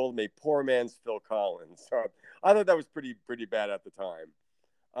him. They called him a poor man's Phil Collins. So I thought that was pretty bad at the time.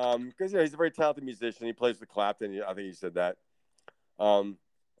 Because he's a very talented musician. He plays with Clapton. I think he said that.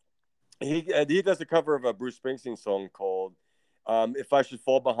 He does a cover of a Bruce Springsteen song called "If I Should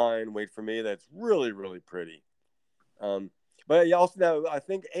Fall Behind, Wait for Me." That's really, really pretty. But yeah, also now I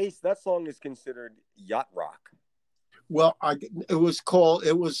think Ace, that song is considered yacht rock. Well, I think it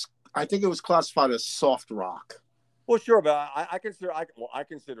was classified as soft rock. Well, sure, but I consider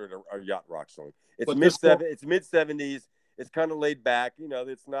it a yacht rock song. It's mid-70s. It's kind of laid back. You know,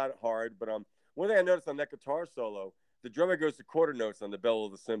 it's not hard. But one thing I noticed on that guitar solo, the drummer goes to quarter notes on the bell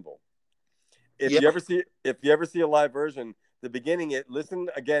of the cymbal. If you ever see a live version, the beginning, listen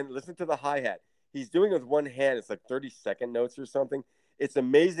to the hi-hat. He's doing it with one hand. It's like 30-second notes or something. It's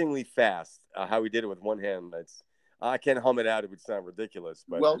amazingly fast how he did it with one hand. I can't hum it out; it would sound ridiculous.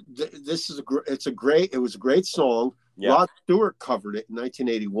 But it was a great song. Yeah. Rod Stewart covered it in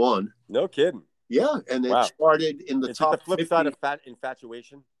 1981. No kidding. Yeah, and it charted in the top. Is it the flip 50 side of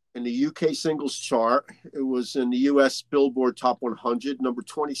Infatuation? In the UK singles chart, it was in the US Billboard Top 100, number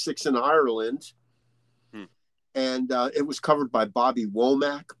 26 in Ireland. And it was covered by Bobby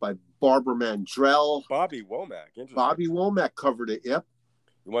Womack, by Barbara Mandrell. Bobby Womack, interesting. Bobby Womack covered it, yep.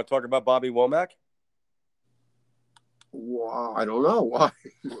 You want to talk about Bobby Womack? Wow, I don't know. Why?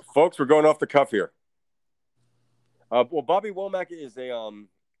 Folks, we're going off the cuff here. Well, Bobby Womack is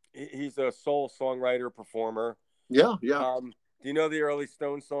he's a soul songwriter, performer. Yeah. Do you know the early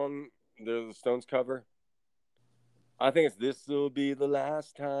Stones song, the Stones cover? I think it's "This Will Be the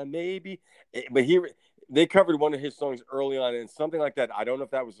Last Time," maybe. But they covered one of his songs early on, and something like that. I don't know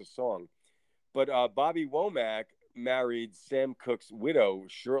if that was a song, but Bobby Womack married Sam Cooke's widow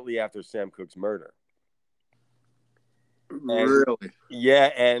shortly after Sam Cooke's murder. And Really?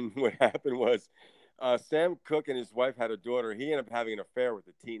 yeah, and what happened was Sam Cooke and his wife had a daughter. He ended up having an affair with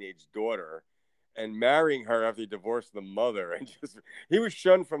a teenage daughter and marrying her after he divorced the mother. And just he was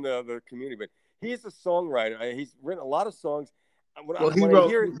shunned from the community. But he's a songwriter. He's written a lot of songs. Well, When I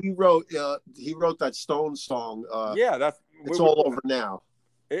hear, he wrote that Stone song. yeah, It's all over now.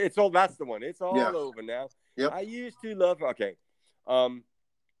 It's all, that's the one. It's all Yeah. over now. Yep. I used to love her. Okay.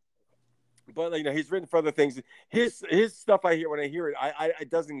 But you know, he's written for other things. His stuff I hear, when I hear it, it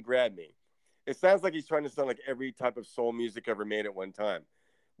doesn't grab me. It sounds like he's trying to sound like every type of soul music ever made at one time.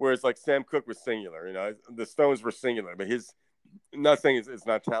 Whereas like Sam Cooke was singular, you know, the Stones were singular, but his, I'm not saying it's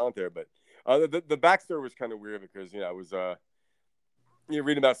not talent there, but the backstory was kind of weird because, you know, I was you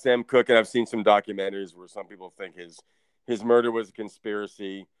read about Sam Cooke, and I've seen some documentaries where some people think his murder was a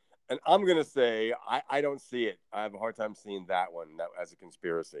conspiracy. And I'm going to say, I don't see it. I have a hard time seeing that one as a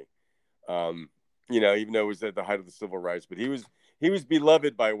conspiracy. You know, even though it was at the height of the civil rights, but he was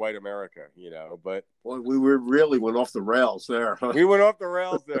beloved by white America, you know, but Boy, we really went off the rails there. Huh? we went off the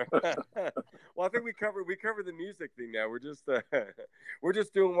rails there. Well, I think we covered the music thing now. We're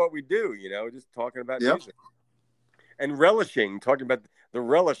just doing what we do, you know, just talking about music and talking about the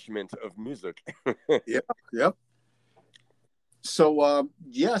relishment of music. Yep. So,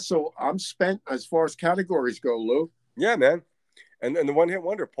 so I'm spent as far as categories go, Lou. Yeah, man. And the one hit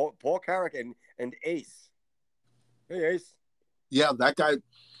wonder, Paul Carrack and Ace. Hey, Ace. Yeah, that guy,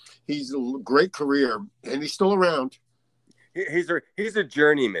 he's a great career, and he's still around. He's a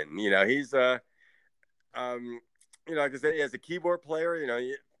journeyman. You know, he's you know, like I said, as a keyboard player, you know,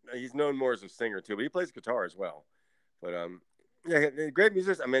 he's known more as a singer too, but he plays guitar as well. But yeah, great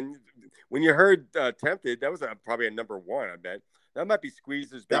musician. I mean, when you heard "Tempted," that was probably a number one. I bet that might be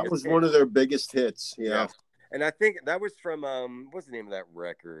Squeeze's biggest. That was one of their biggest hits. Yeah. And I think that was from what's the name of that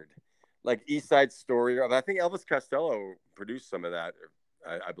record? Like East Side Story. I think Elvis Costello produced some of that,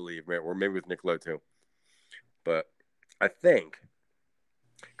 I believe, or maybe with Nick Lowe too. But I think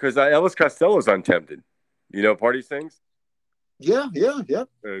because Elvis Costello's on Tempted. You know, Party Sings. Yeah.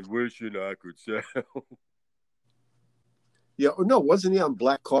 And wishing I could sell. Yeah. No, wasn't he on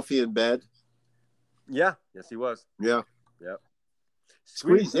Black Coffee in Bed? Yeah. Yes, he was. Yeah. Yep.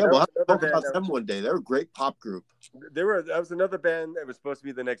 Squeeze. Yeah, we'll have to talk about them one day. They're a great pop group. That was another band that was supposed to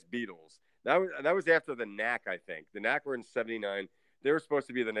be the next Beatles. That was after the Knack, I think. The Knack were in '79. They were supposed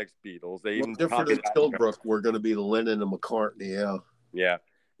to be the next Beatles. They even different than Tilbrook were going to be the Lennon and McCartney. Yeah,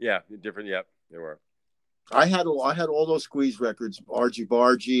 different. Yep, they were. I had all those Squeeze records, Argy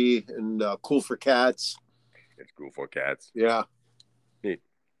Bargy and Cool for Cats. It's Cool for Cats. Yeah. Neat.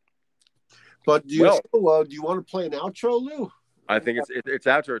 But do you want to play an outro, Lou? I think it's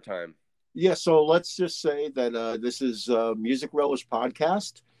outro time. Yeah, so let's just say that this is Music Relish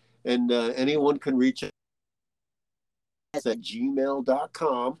Podcast, and anyone can reach us at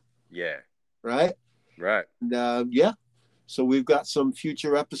gmail.com. Yeah. Right? Right. And, so we've got some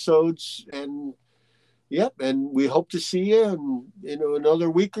future episodes, and we hope to see you in another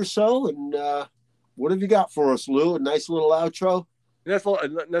week or so. And what have you got for us, Lou? A nice little outro? That's a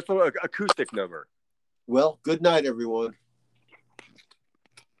little acoustic number. Well, good night, everyone.